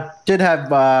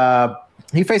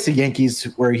 He faced the Yankees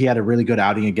where he had a really good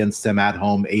outing against them at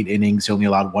home, 8 innings. He only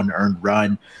allowed 1 earned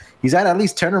run. He's had at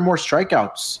least 10 or more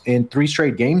strikeouts in 3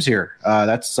 straight games here.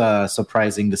 That's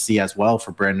surprising to see as well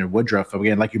for Brandon Woodruff.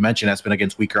 Again, like you mentioned, that's been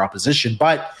against weaker opposition.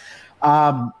 But,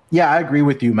 I agree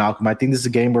with you, Malcolm. I think this is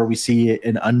a game where we see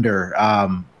an under.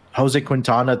 Jose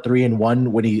Quintana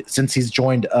 3-1 since he's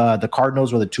joined the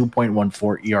Cardinals with a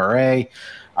 2.14 ERA.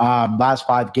 Last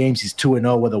 5 games, he's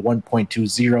 2-0 with a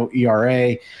 1.20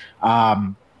 ERA.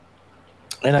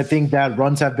 And I think that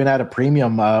runs have been at a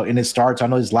premium in his starts. I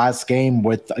know his last game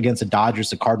against the Dodgers,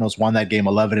 the Cardinals won that game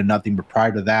 11-0. But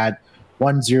prior to that,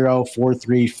 1-0,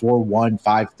 4-3, 4-1,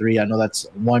 5-3. I know that's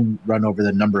 1 run over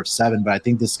the number of 7, but I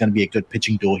think this is going to be a good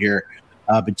pitching duel here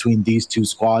between these 2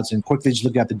 squads. And quickly just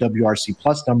look at the WRC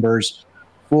plus numbers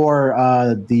for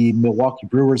the Milwaukee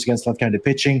Brewers against left-handed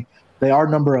pitching. They are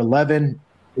number 11,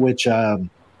 which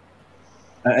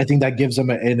I think that gives them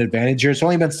an advantage here. It's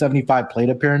only been 75 plate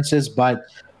appearances, but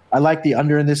I like the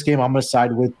under in this game. I'm going to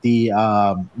side with the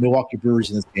Milwaukee Brewers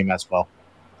in this game as well.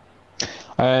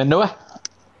 Noah?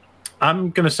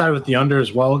 I'm going to side with the under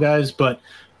as well, guys, but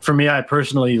for me, I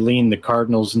personally lean the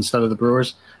Cardinals instead of the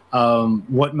Brewers.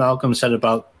 What Malcolm said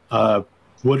about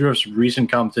Woodruff's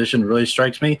recent competition really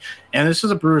strikes me, and this is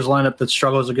a Brewers lineup that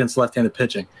struggles against left-handed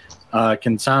pitching.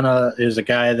 Quintana is a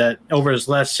guy that over his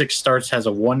last 6 starts has a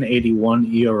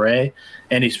 1.81 ERA,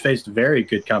 and he's faced very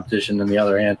good competition on the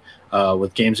other hand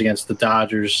with games against the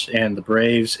Dodgers and the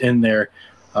Braves in there.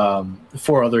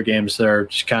 4 other games that are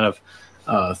just kind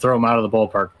of throw him out of the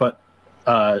ballpark. But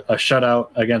a shutout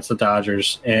against the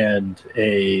Dodgers and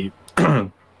a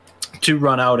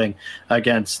 2-run outing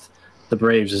against the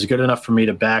Braves is good enough for me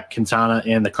to back Quintana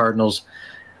and the Cardinals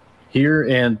here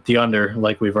and the under,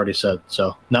 like we've already said.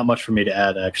 So not much for me to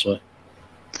add, actually.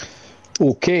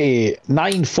 Okay,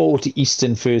 9:40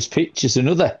 Eastern first pitch is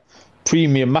another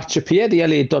premium matchup here. The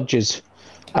LA Dodgers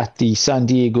at the San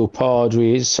Diego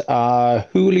Padres.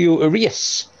 Julio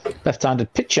Urias,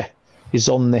 left-handed pitcher, is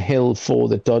on the hill for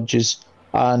the Dodgers.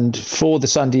 And for the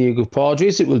San Diego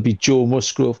Padres, it will be Joe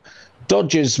Musgrove.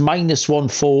 Dodgers minus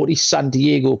 140, San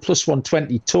Diego plus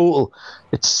 120 total.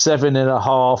 It's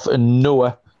 7.5, and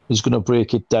Noah is going to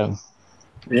break it down.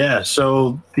 Yeah,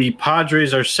 so the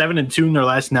Padres are 7-2 in their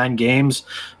last 9 games,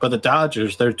 but the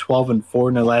Dodgers, they're 12-4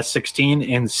 in their last 16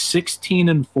 and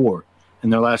 16-4 in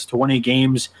their last 20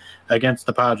 games against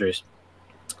the Padres.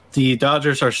 The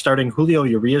Dodgers are starting Julio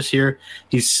Urias here.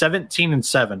 He's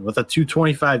 17-7 with a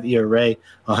 2.25 ERA,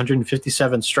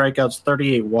 157 strikeouts,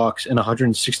 38 walks, and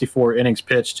 164 innings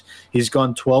pitched. He's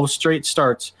gone 12 straight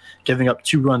starts, giving up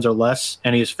 2 runs or less,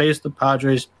 and he has faced the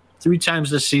Padres 3 times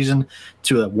this season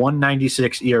to a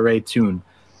 1.96 ERA tune.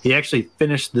 He actually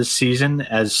finished this season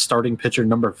as starting pitcher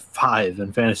number 5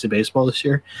 in fantasy baseball this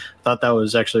year. I thought that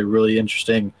was actually a really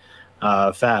interesting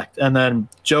fact. And then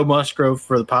Joe Musgrove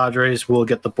for the Padres will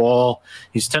get the ball.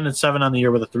 He's 10-7 on the year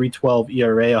with a 3.12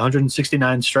 ERA,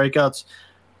 169 strikeouts,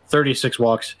 36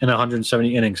 walks, and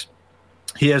 170 innings.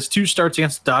 He has 2 starts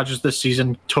against the Dodgers this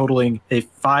season, totaling a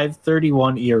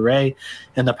 5.31 ERA,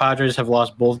 and the Padres have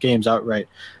lost both games outright.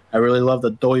 I really love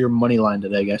the Doyer money line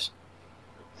today, guys.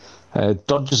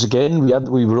 Dodgers again.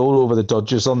 We were all over the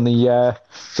Dodgers on the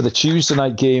for the Tuesday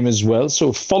night game as well.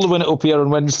 So following it up here on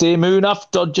Wednesday, Moonaf,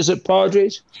 Dodgers at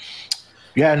Padres.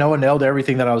 Yeah, Noah nailed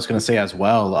everything that I was going to say as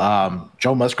well.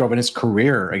 Joe Musgrove in his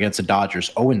career against the Dodgers,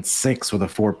 0-6 with a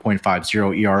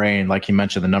 4.50 ERA. And like you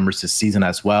mentioned, the numbers this season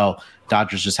as well.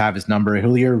 Dodgers just have his number.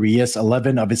 Julio Urias,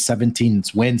 11 of his 17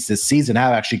 wins this season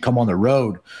have actually come on the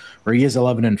road, where he is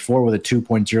 11-4 with a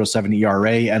 2.07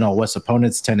 ERA. NL West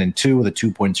opponents 10-2 with a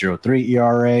 2.03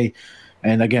 ERA.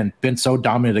 And again, been so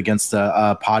dominant against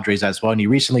the Padres as well. And he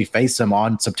recently faced them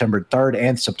on September 3rd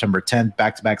and September 10th,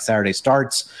 back-to-back Saturday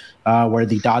starts, where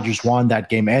the Dodgers won that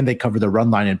game, and they covered the run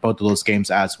line in both of those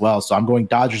games as well. So I'm going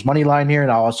Dodgers money line here,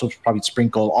 and I'll also probably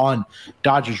sprinkle on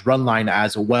Dodgers run line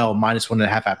as well,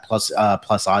 -1.5 at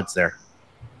plus odds there.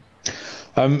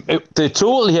 The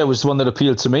total here was the one that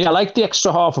appealed to me. I like the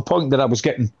extra half a point that I was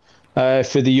getting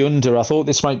for the under. I thought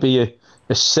this might be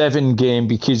a 7 game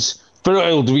because for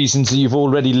all the reasons that you've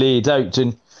already laid out.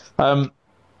 And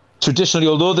traditionally,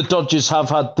 although the Dodgers have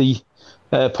had the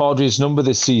Padres number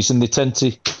this season, they tend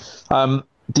to,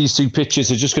 these 2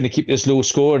 pitchers are just going to keep this low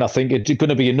score. And I think it's going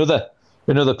to be another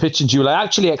another pitching duel. I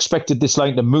actually expected this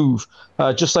line to move,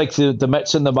 just like the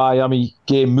Mets and the Miami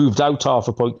game moved out half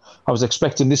a point. I was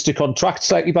expecting this to contract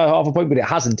slightly by half a point, but it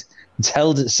hasn't. It's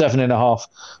held at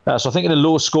 7.5. So I think in a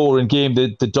low-scoring game, the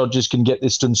Dodgers can get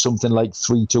this done something like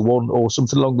 3-1 or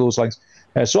something along those lines.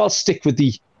 So I'll stick with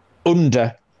the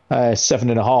under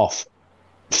 7.5.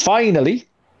 Finally,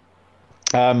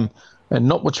 and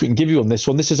not much we can give you on this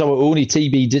one. This is our only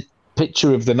TB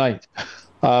picture of the night.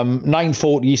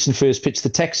 9:40 Eastern first pitch. The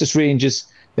Texas Rangers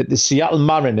at the Seattle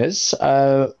Mariners.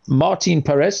 Martin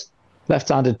Perez,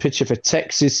 left-handed pitcher for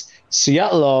Texas.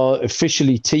 Seattle are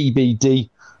officially TBD,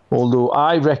 although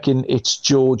I reckon it's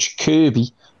George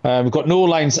Kirby. We've got no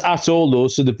lines at all, though,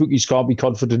 so the bookies can't be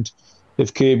confident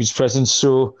of Kirby's presence.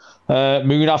 So,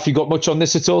 Moon, have you got much on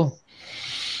this at all?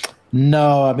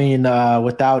 No, I mean,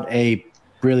 without a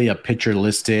pitcher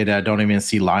listed, I don't even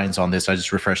see lines on this. I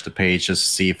just refreshed the page just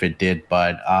to see if it did.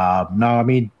 But no, I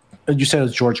mean, you said it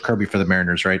was George Kirby for the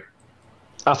Mariners, right?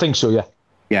 I think so, yeah.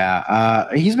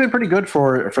 Yeah, he's been pretty good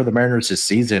for the Mariners this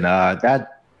season.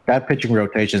 That pitching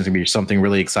rotation is going to be something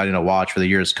really exciting to watch for the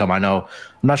years to come. I'm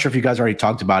not sure if you guys already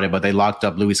talked about it, but they locked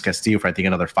up Luis Castillo for, I think,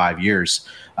 another 5 years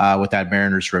with that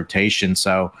Mariners rotation.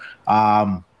 So,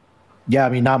 yeah, I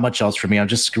mean, not much else for me. I'm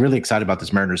just really excited about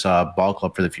this Mariners ball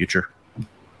club for the future.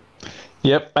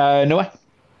 Yep. Noah?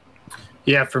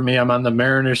 Yeah, for me, I'm on the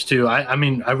Mariners too. I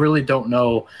mean, I really don't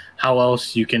know how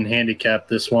else you can handicap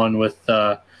this one with,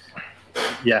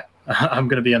 yeah, I'm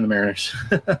going to be on the Mariners.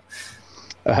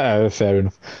 Fair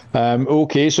enough.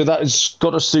 Okay, so that has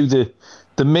got us through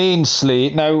the main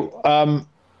slate. Now,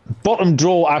 bottom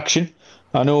draw action.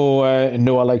 I know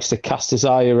Noah likes to cast his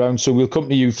eye around, so we'll come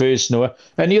to you first, Noah.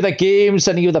 Any other games,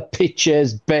 any other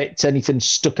pitchers, bets, anything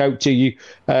stuck out to you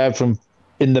from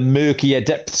in the murkier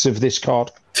depths of this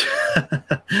card?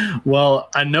 Well,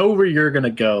 I know where you're gonna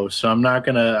go, so I'm not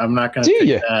gonna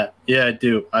take that. Yeah, I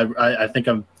do. I think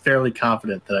I'm fairly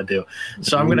confident that I do.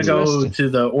 So I'm gonna go to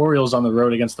the Orioles on the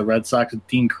road against the Red Sox.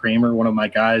 Dean Kramer, one of my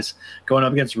guys, going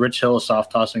up against Rich Hill, a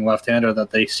soft tossing left-hander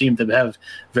that they seem to have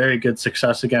very good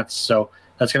success against. So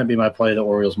that's gonna be my play, the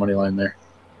Orioles money line there.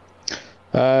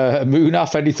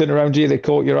 Moonaf, anything around you that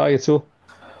caught your eye at all?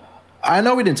 I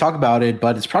know we didn't talk about it,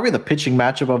 but it's probably the pitching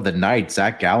matchup of the night: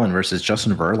 Zach Gallen versus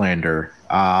Justin Verlander.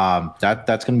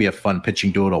 That's going to be a fun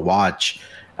pitching duel to watch.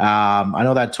 I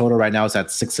know that total right now is at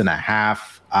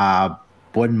 6.5.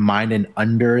 Wouldn't mind an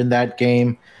under in that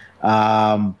game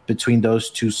between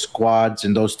those two squads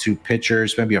and those two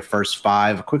pitchers. Maybe a first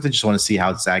 5. I quickly just want to see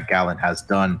how Zach Gallen has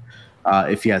done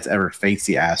if he has ever faced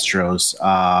the Astros.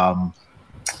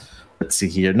 Let's see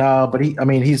here. No, but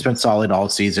he's been solid all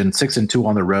season. 6-2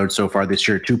 on the road so far this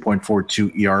year,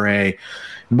 2.42 ERA.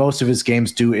 Most of his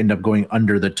games do end up going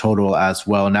under the total as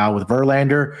well. Now with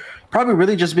Verlander, probably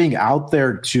really just being out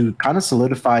there to kind of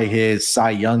solidify his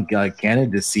Cy Young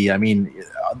candidacy. I mean,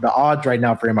 the odds right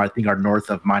now for him, I think, are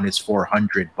north of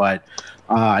 -400. But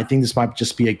I think this might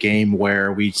just be a game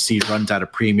where we see runs at a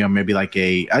premium, maybe like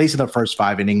at least in the first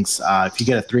 5 innings. If you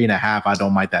get a 3.5, I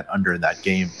don't mind that under in that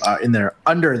game,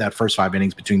 under in that first 5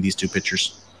 innings between these two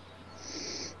pitchers.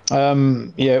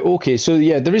 Yeah, okay. So,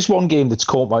 yeah, there is one game that's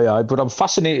caught my eye, but I'm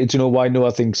fascinated to know why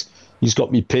Noah thinks he's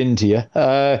got me pinned here.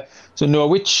 So, Noah,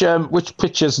 which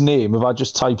pitcher's name have I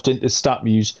just typed into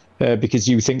StatMuse because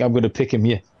you think I'm going to pick him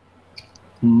here?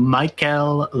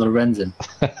 Michael Lorenzen.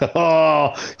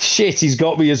 Oh, shit, he's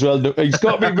got me as well. He's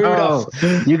got me moved off.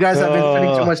 You guys have been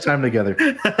spending too much time together.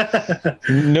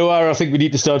 Noah, I think we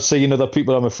need to start seeing other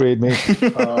people, I'm afraid, mate.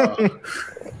 You're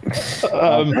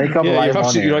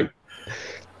absolutely right.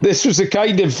 This was a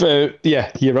kind of,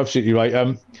 yeah, you're absolutely right.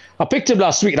 I picked him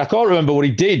last week and I can't remember what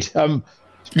he did,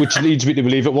 which leads me to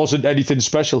believe it wasn't anything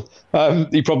special.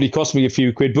 He probably cost me a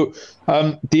few quid, but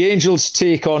the Angels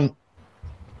take on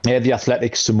the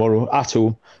Athletics tomorrow at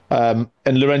home. And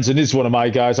Lorenzen is one of my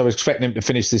guys. I was expecting him to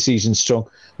finish the season strong.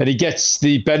 And he gets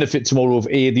the benefit tomorrow of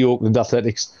A, the Oakland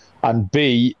Athletics, and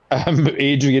B,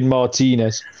 Adrian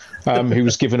Martinez, who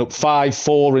was given up 5,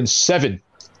 4, and 7.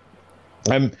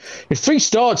 In 3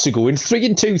 starts ago, in 3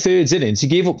 2/3 innings, he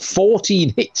gave up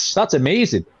 14 hits. That's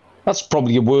amazing. That's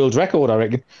probably a world record, I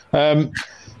reckon.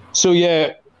 So,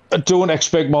 yeah, I don't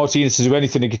expect Martinez to do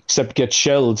anything except get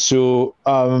shelled. So,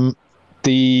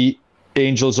 the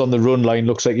Angels on the run line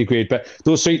looks like a great bet.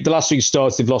 The last 3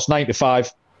 starts, they've lost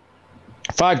 9-5,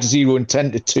 5-0, and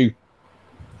 10-2.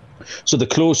 So the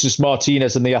closest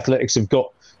Martinez and the Athletics have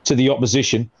got to the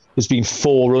opposition has been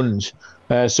 4 runs.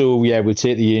 So, yeah, we'll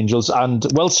take the Angels. And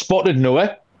well spotted,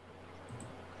 Noah.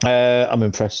 I'm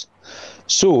impressed.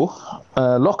 So,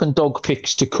 lock and dog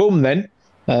picks to come then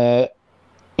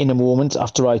in a moment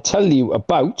after I tell you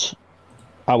about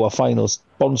our final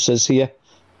sponsors here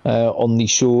on the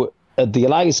show, the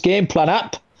Elias Game Plan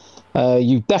app.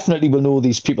 You definitely will know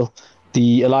these people.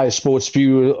 The Elias Sports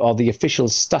Bureau are the official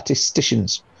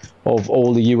statisticians of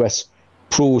all the US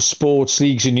pro sports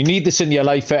leagues, and you need this in your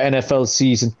life for NFL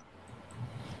season.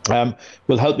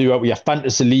 Will help you out with your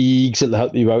fantasy leagues. It'll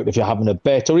help you out if you're having a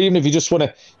bet, or even if you just want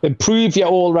to improve your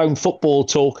all-round football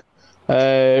talk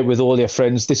with all your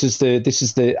friends. This is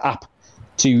the app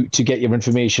to get your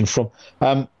information from.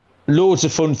 Loads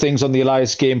of fun things on the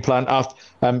Elias Game Plan app.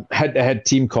 Head-to-head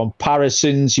team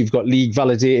comparisons. You've got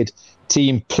league-validated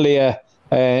team player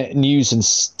news and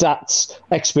stats,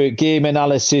 expert game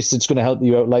analysis. It's going to help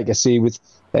you out, like I say, with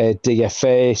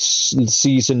DFS,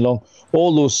 season long,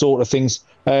 all those sort of things.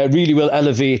 Really will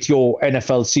elevate your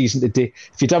NFL season today.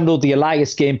 If you download the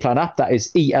Elias Game Plan app, that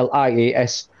is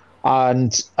ELIAS,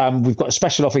 and we've got a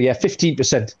special offer here,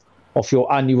 15% off your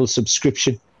annual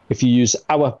subscription if you use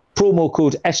our promo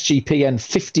code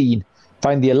SGPN15.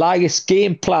 Find the Elias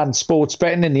Game Plan sports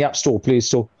betting in the App Store, Play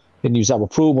Store, and use our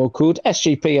promo code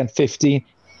SGPN15.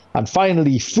 And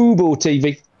finally, Fubo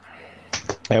TV,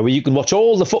 where you can watch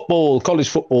all the football, college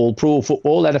football, pro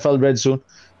football, NFL Red Zone,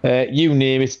 you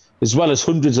name it, as well as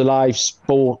hundreds of live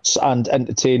sports and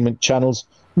entertainment channels,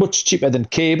 much cheaper than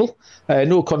cable.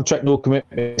 No contract, no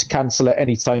commitment to cancel at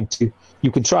any time too.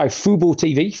 You can try Fubo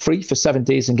TV free for 7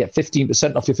 days and get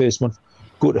 15% off your first month.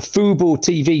 Go to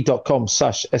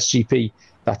FuboTV.com/SGP.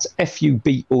 That's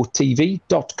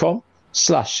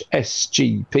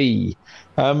FUBOTV.com/SGP.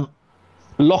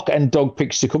 Lock and dog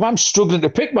picks to come. I'm struggling to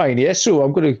pick mine here, so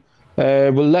I'm going to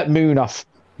we'll let Munaf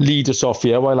lead us off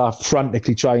here while I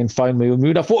frantically try and find my own.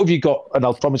 Munaf, what have you got? And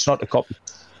I'll promise not to copy.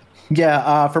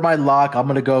 Yeah, for my lock, I'm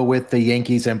going to go with the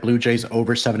Yankees and Blue Jays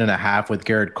over 7.5 with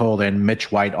Garrett Cole and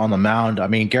Mitch White on the mound. I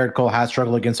mean, Garrett Cole has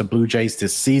struggled against the Blue Jays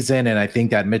this season, and I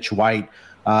think that Mitch White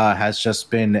has just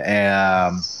been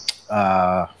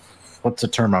what's the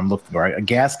term I'm looking for? A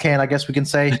gas can, I guess we can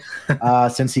say,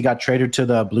 since he got traded to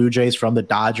the Blue Jays from the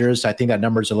Dodgers. I think that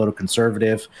number is a little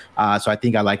conservative. So I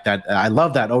think I like that. I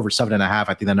love that over 7.5. I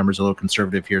think that number is a little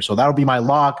conservative here. So that'll be my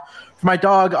lock. For my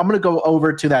dog, I'm going to go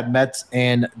over to that Mets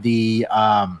and the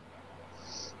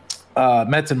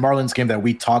Mets and Marlins game that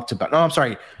we talked about. No, I'm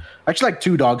sorry. I actually like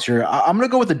two dogs here. I'm going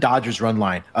to go with the Dodgers run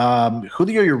line.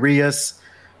 Julio Urias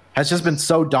has just been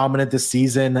so dominant this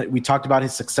season. We talked about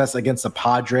his success against the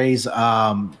Padres.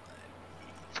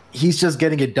 He's just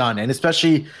getting it done. And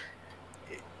especially,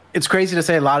 it's crazy to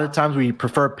say a lot of times we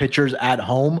prefer pitchers at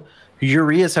home.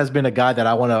 Urias has been a guy that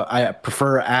I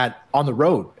prefer on the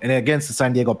road and against the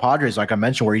San Diego Padres, like I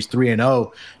mentioned, where he's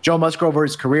 3-0. Joe Musgrove over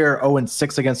his career,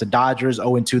 0-6 against the Dodgers,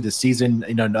 0-2 this season.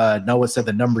 Noah said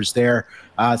the numbers there.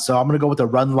 So I'm going to go with the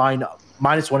run line,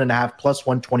 -1.5, plus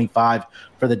 125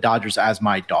 for the Dodgers as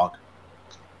my dog.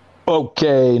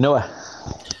 Okay, Noah.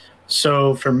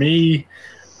 So for me,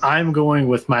 I'm going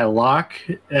with my lock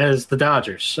as the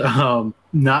Dodgers.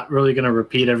 Not really going to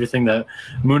repeat everything that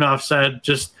Munaf said.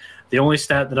 Just the only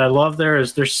stat that I love there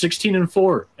is they're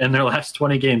 16-4 in their last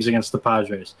 20 games against the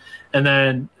Padres. And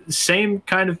then same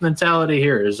kind of mentality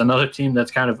here is another team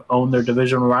that's kind of owned their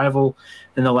division rival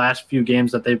in the last few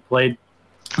games that they've played.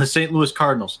 The St. Louis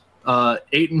Cardinals,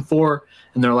 8-4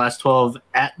 in their last 12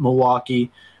 at Milwaukee,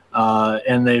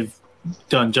 and they've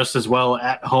done just as well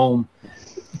at home.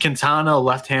 Quintana,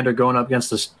 left-hander, going up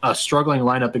against a struggling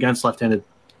lineup against left-handed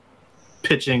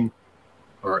pitching,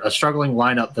 or a struggling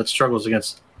lineup that struggles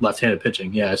against left-handed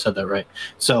pitching. Yeah, I said that right.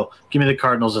 So give me the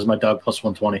Cardinals as my dog, plus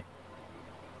 120.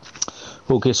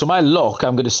 Okay, so my lock,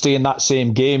 I'm going to stay in that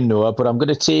same game, Noah, but I'm going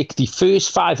to take the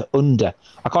first 5 under.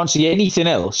 I can't see anything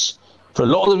else for a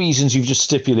lot of the reasons you've just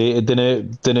stipulated than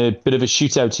a bit of a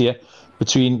shootout here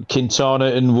between Quintana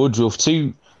and Woodruff,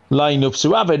 two lineups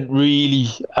who haven't really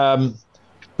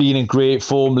been in great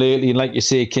form lately, and like you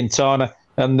say, Quintana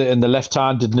and the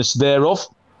left-handedness thereof,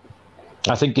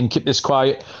 I think can keep this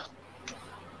quiet.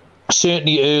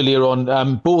 Certainly earlier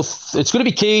on, both, it's going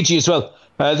to be cagey as well.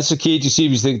 This is a cagey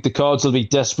series. The Cards will be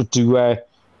desperate to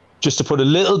just to put a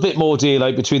little bit more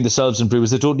daylight between themselves and Brewers.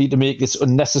 They don't need to make this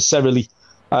unnecessarily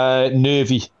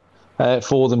nervy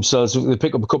for themselves. If they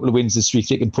pick up a couple of wins this week,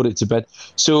 they can put it to bed.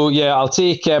 So yeah, I'll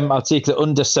take the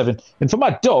under 7. And for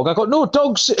my dog, I got no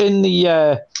dogs in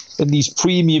these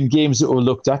premium games that were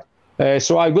looked at.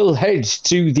 So I will head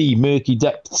to the murky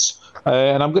depths.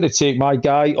 And I'm going to take my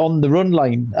guy on the run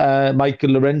line, Michael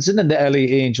Lorenzen and the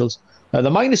LA Angels. The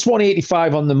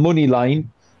 -185 on the money line.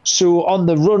 So on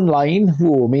the run line,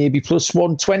 maybe plus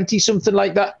 120, something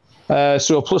like that.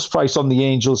 So a plus price on the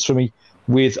Angels for me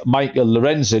with Michael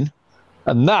Lorenzen.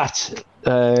 And that,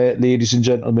 ladies and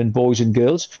gentlemen, boys and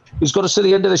girls, has got us to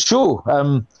the end of the show.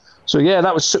 So yeah,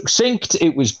 that was succinct.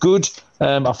 It was good.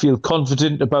 I feel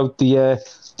confident about the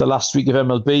last week of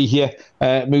MLB here.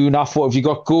 Munaf, what have you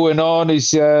got going on?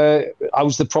 How's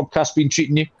the Propcast been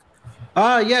treating you?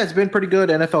 Yeah, it's been pretty good.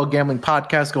 NFL Gambling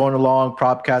Podcast going along.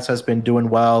 Propcast has been doing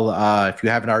well. If you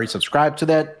haven't already subscribed to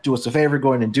that, do us a favor,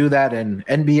 go in and do that. And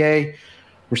NBA,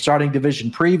 we're starting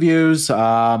division previews,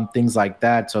 things like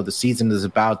that. So the season is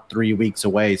about 3 weeks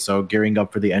away. So gearing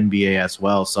up for the NBA as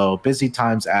well. So busy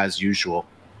times as usual.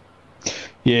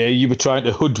 Yeah, you were trying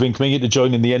to hoodwink me into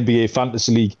joining the NBA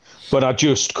Fantasy League, but I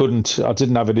just couldn't. I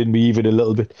didn't have it in me even a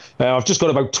little bit. I've just got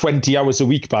about 20 hours a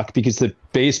week back because the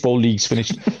baseball league's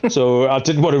finished. So I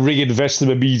didn't want to reinvest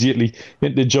them immediately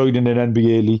into joining an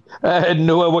NBA league.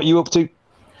 Noah, what are you up to?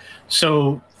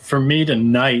 So for me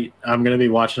tonight, I'm going to be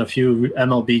watching a few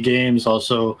MLB games,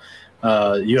 also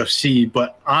UFC.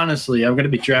 But honestly, I'm going to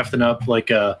be drafting up like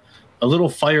a little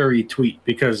fiery tweet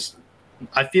because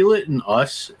I feel it in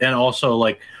us and also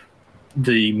like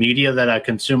the media that I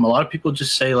consume. A lot of people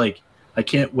just say like, I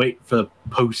can't wait for the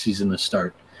postseason to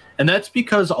start. And that's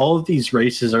because all of these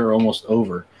races are almost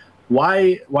over.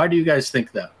 Why do you guys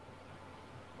think that?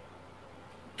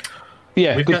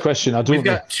 Yeah, good question. We've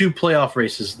got 2 playoff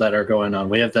races that are going on.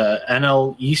 We have the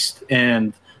NL East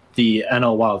and the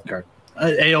NL wildcard.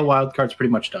 AL wildcard's pretty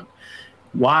much done.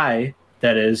 Why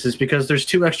that is because there's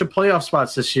 2 extra playoff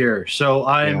spots this year. So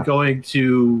I'm going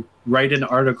to write an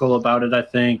article about it, I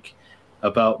think,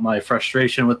 about my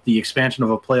frustration with the expansion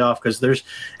of a playoff because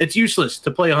it's useless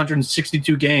to play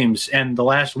 162 games and the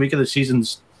last week of the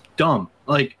season's dumb.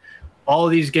 Like, all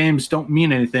of these games don't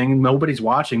mean anything. Nobody's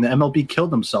watching. The MLB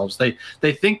killed themselves. They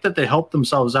think that they helped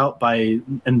themselves out by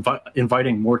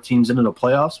inviting more teams into the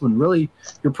playoffs when really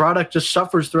your product just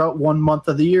suffers throughout 1 month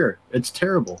of the year. It's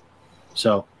terrible.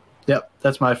 So, yep,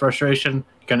 that's my frustration.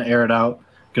 Gonna air it out.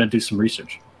 Gonna do some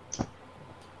research.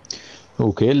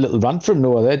 Okay, a little rant from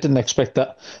Noah there. Didn't expect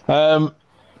that.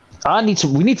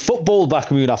 We need football back,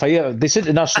 Munaf. This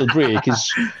international break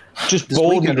is just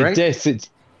bored me to death.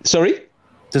 Sorry?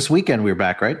 This weekend we're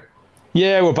back, right?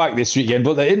 Yeah, we're back this weekend,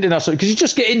 but the international, because you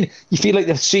just get in, you feel like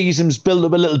the season's built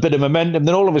up a little bit of momentum,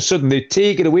 then all of a sudden they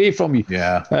take it away from you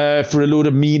for a load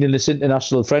of meaningless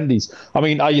international friendlies. I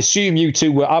mean, I assume you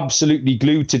two were absolutely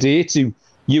glued today to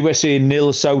USA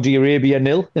 0, Saudi Arabia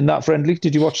 0 in that friendly.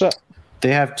 Did you watch that?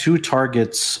 They have 2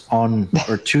 targets on,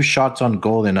 or 2 shots on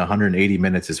goal in 180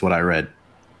 minutes is what I read.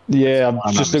 Yeah,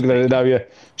 I'm just looking at it now, yeah.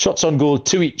 Shots on goal,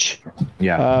 2 each.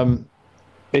 Yeah.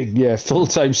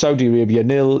 Full-time Saudi Arabia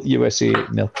 0, USA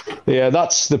 0. Yeah,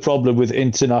 that's the problem with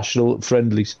international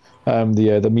friendlies.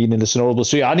 The meaningless and horrible.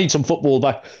 So yeah, I need some football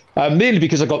back. Mainly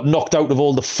because I got knocked out of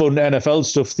all the fun NFL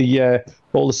stuff,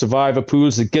 all the survivor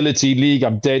pools, the guillotine league.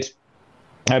 I'm dead.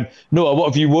 Noah, what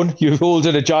have you won? You're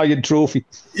holding a giant trophy.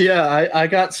 Yeah, I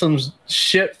got some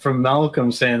shit from Malcolm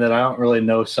saying that I don't really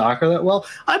know soccer that well.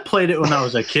 I played it when I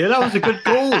was a kid. I was a good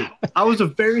goalie. I was a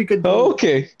very good goalie.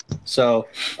 Okay. So,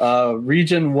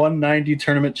 Region 190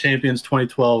 Tournament Champions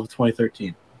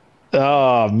 2012-2013.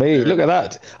 Oh, mate, look at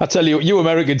that. I tell you, you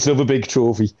Americans love a big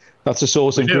trophy. That's a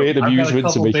source of great amusement to me. I've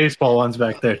got a couple baseball ones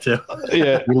back there, too.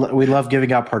 Yeah. We love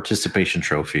giving out participation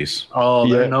trophies. Oh,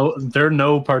 there are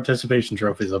no participation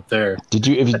trophies up there. Did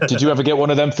you ever get one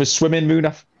of them for swimming,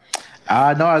 Munaf?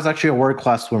 No, I was actually a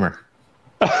world-class swimmer.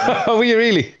 Oh, were you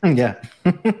really? Yeah.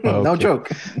 No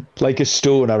joke. Like a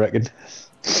stone, I reckon.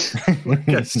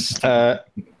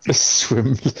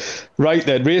 Swim. Right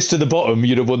then, race to the bottom.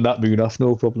 You'd have won that, Munaf,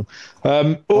 no problem.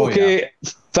 Okay,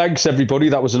 thanks everybody.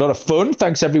 That was a lot of fun.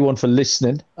 Thanks everyone for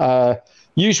listening.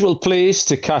 Usual place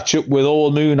to catch up with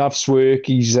all Munaf's work.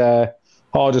 He's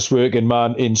hardest working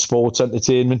man in sports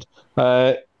entertainment.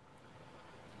 We'll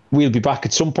be back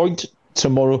at some point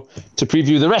tomorrow to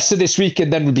preview the rest of this week,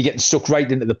 and then we'll be getting stuck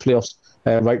right into the playoffs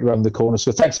right around the corner.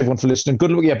 So thanks everyone for listening.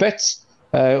 Good luck with your bets.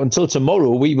 Until tomorrow,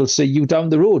 we will see you down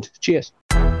the road. Cheers.